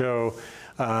today's show.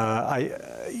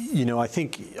 I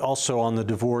think also on the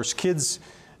divorce, kids,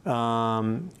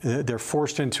 they're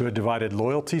forced into a divided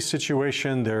loyalty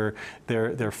situation.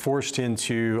 They're forced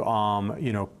into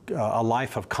a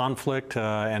life of conflict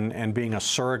and being a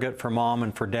surrogate for mom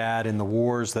and for dad in the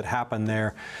wars that happen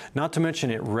there. Not to mention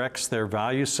it wrecks their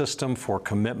value system for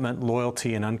commitment,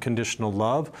 loyalty, and unconditional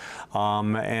love.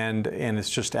 And it's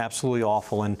just absolutely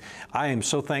awful. And I am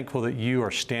so thankful that you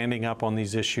are standing up on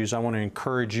these issues. I want to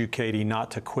encourage you, Katie, not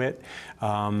to quit,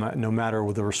 no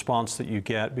matter the response that you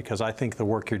get, because I think the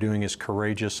work you're doing is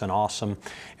courageous and awesome.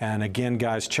 And again,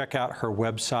 guys, check out her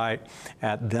website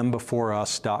at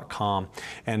thembeforeus.com.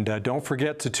 And don't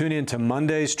forget to tune in to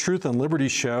Monday's Truth and Liberty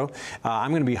show.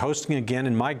 I'm going to be hosting again,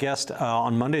 and my guest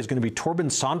on Monday is going to be Torben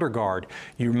Sondergaard.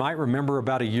 You might remember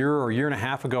about a year or a year and a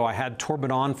half ago, I had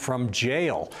Torben on from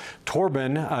jail.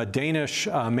 Torben, a Danish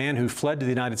man who fled to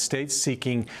the United States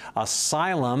seeking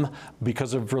asylum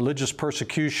because of religious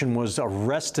persecution, was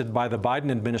arrested by the Biden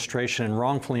administration and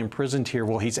wrongfully imprisoned here.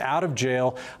 Well, he's out of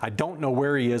jail. I don't know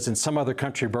where he is, in some other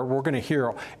country, but we're going to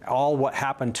hear all what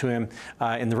happened to him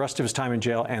in the rest of his time in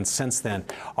jail and since then.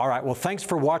 All right, well, thanks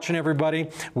for watching, everybody.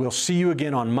 We'll see you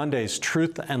again on Monday's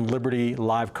Truth and Liberty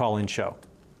live call-in show.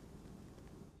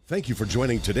 Thank you for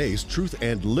joining today's Truth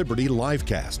and Liberty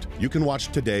livecast. You can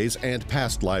watch today's and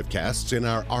past livecasts in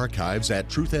our archives at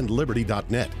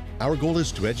truthandliberty.net. Our goal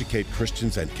is to educate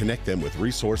Christians and connect them with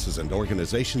resources and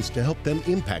organizations to help them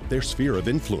impact their sphere of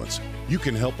influence. You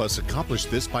can help us accomplish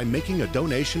this by making a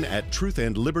donation at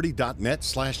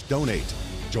truthandliberty.net/donate.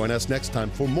 Join us next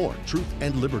time for more Truth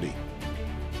and Liberty.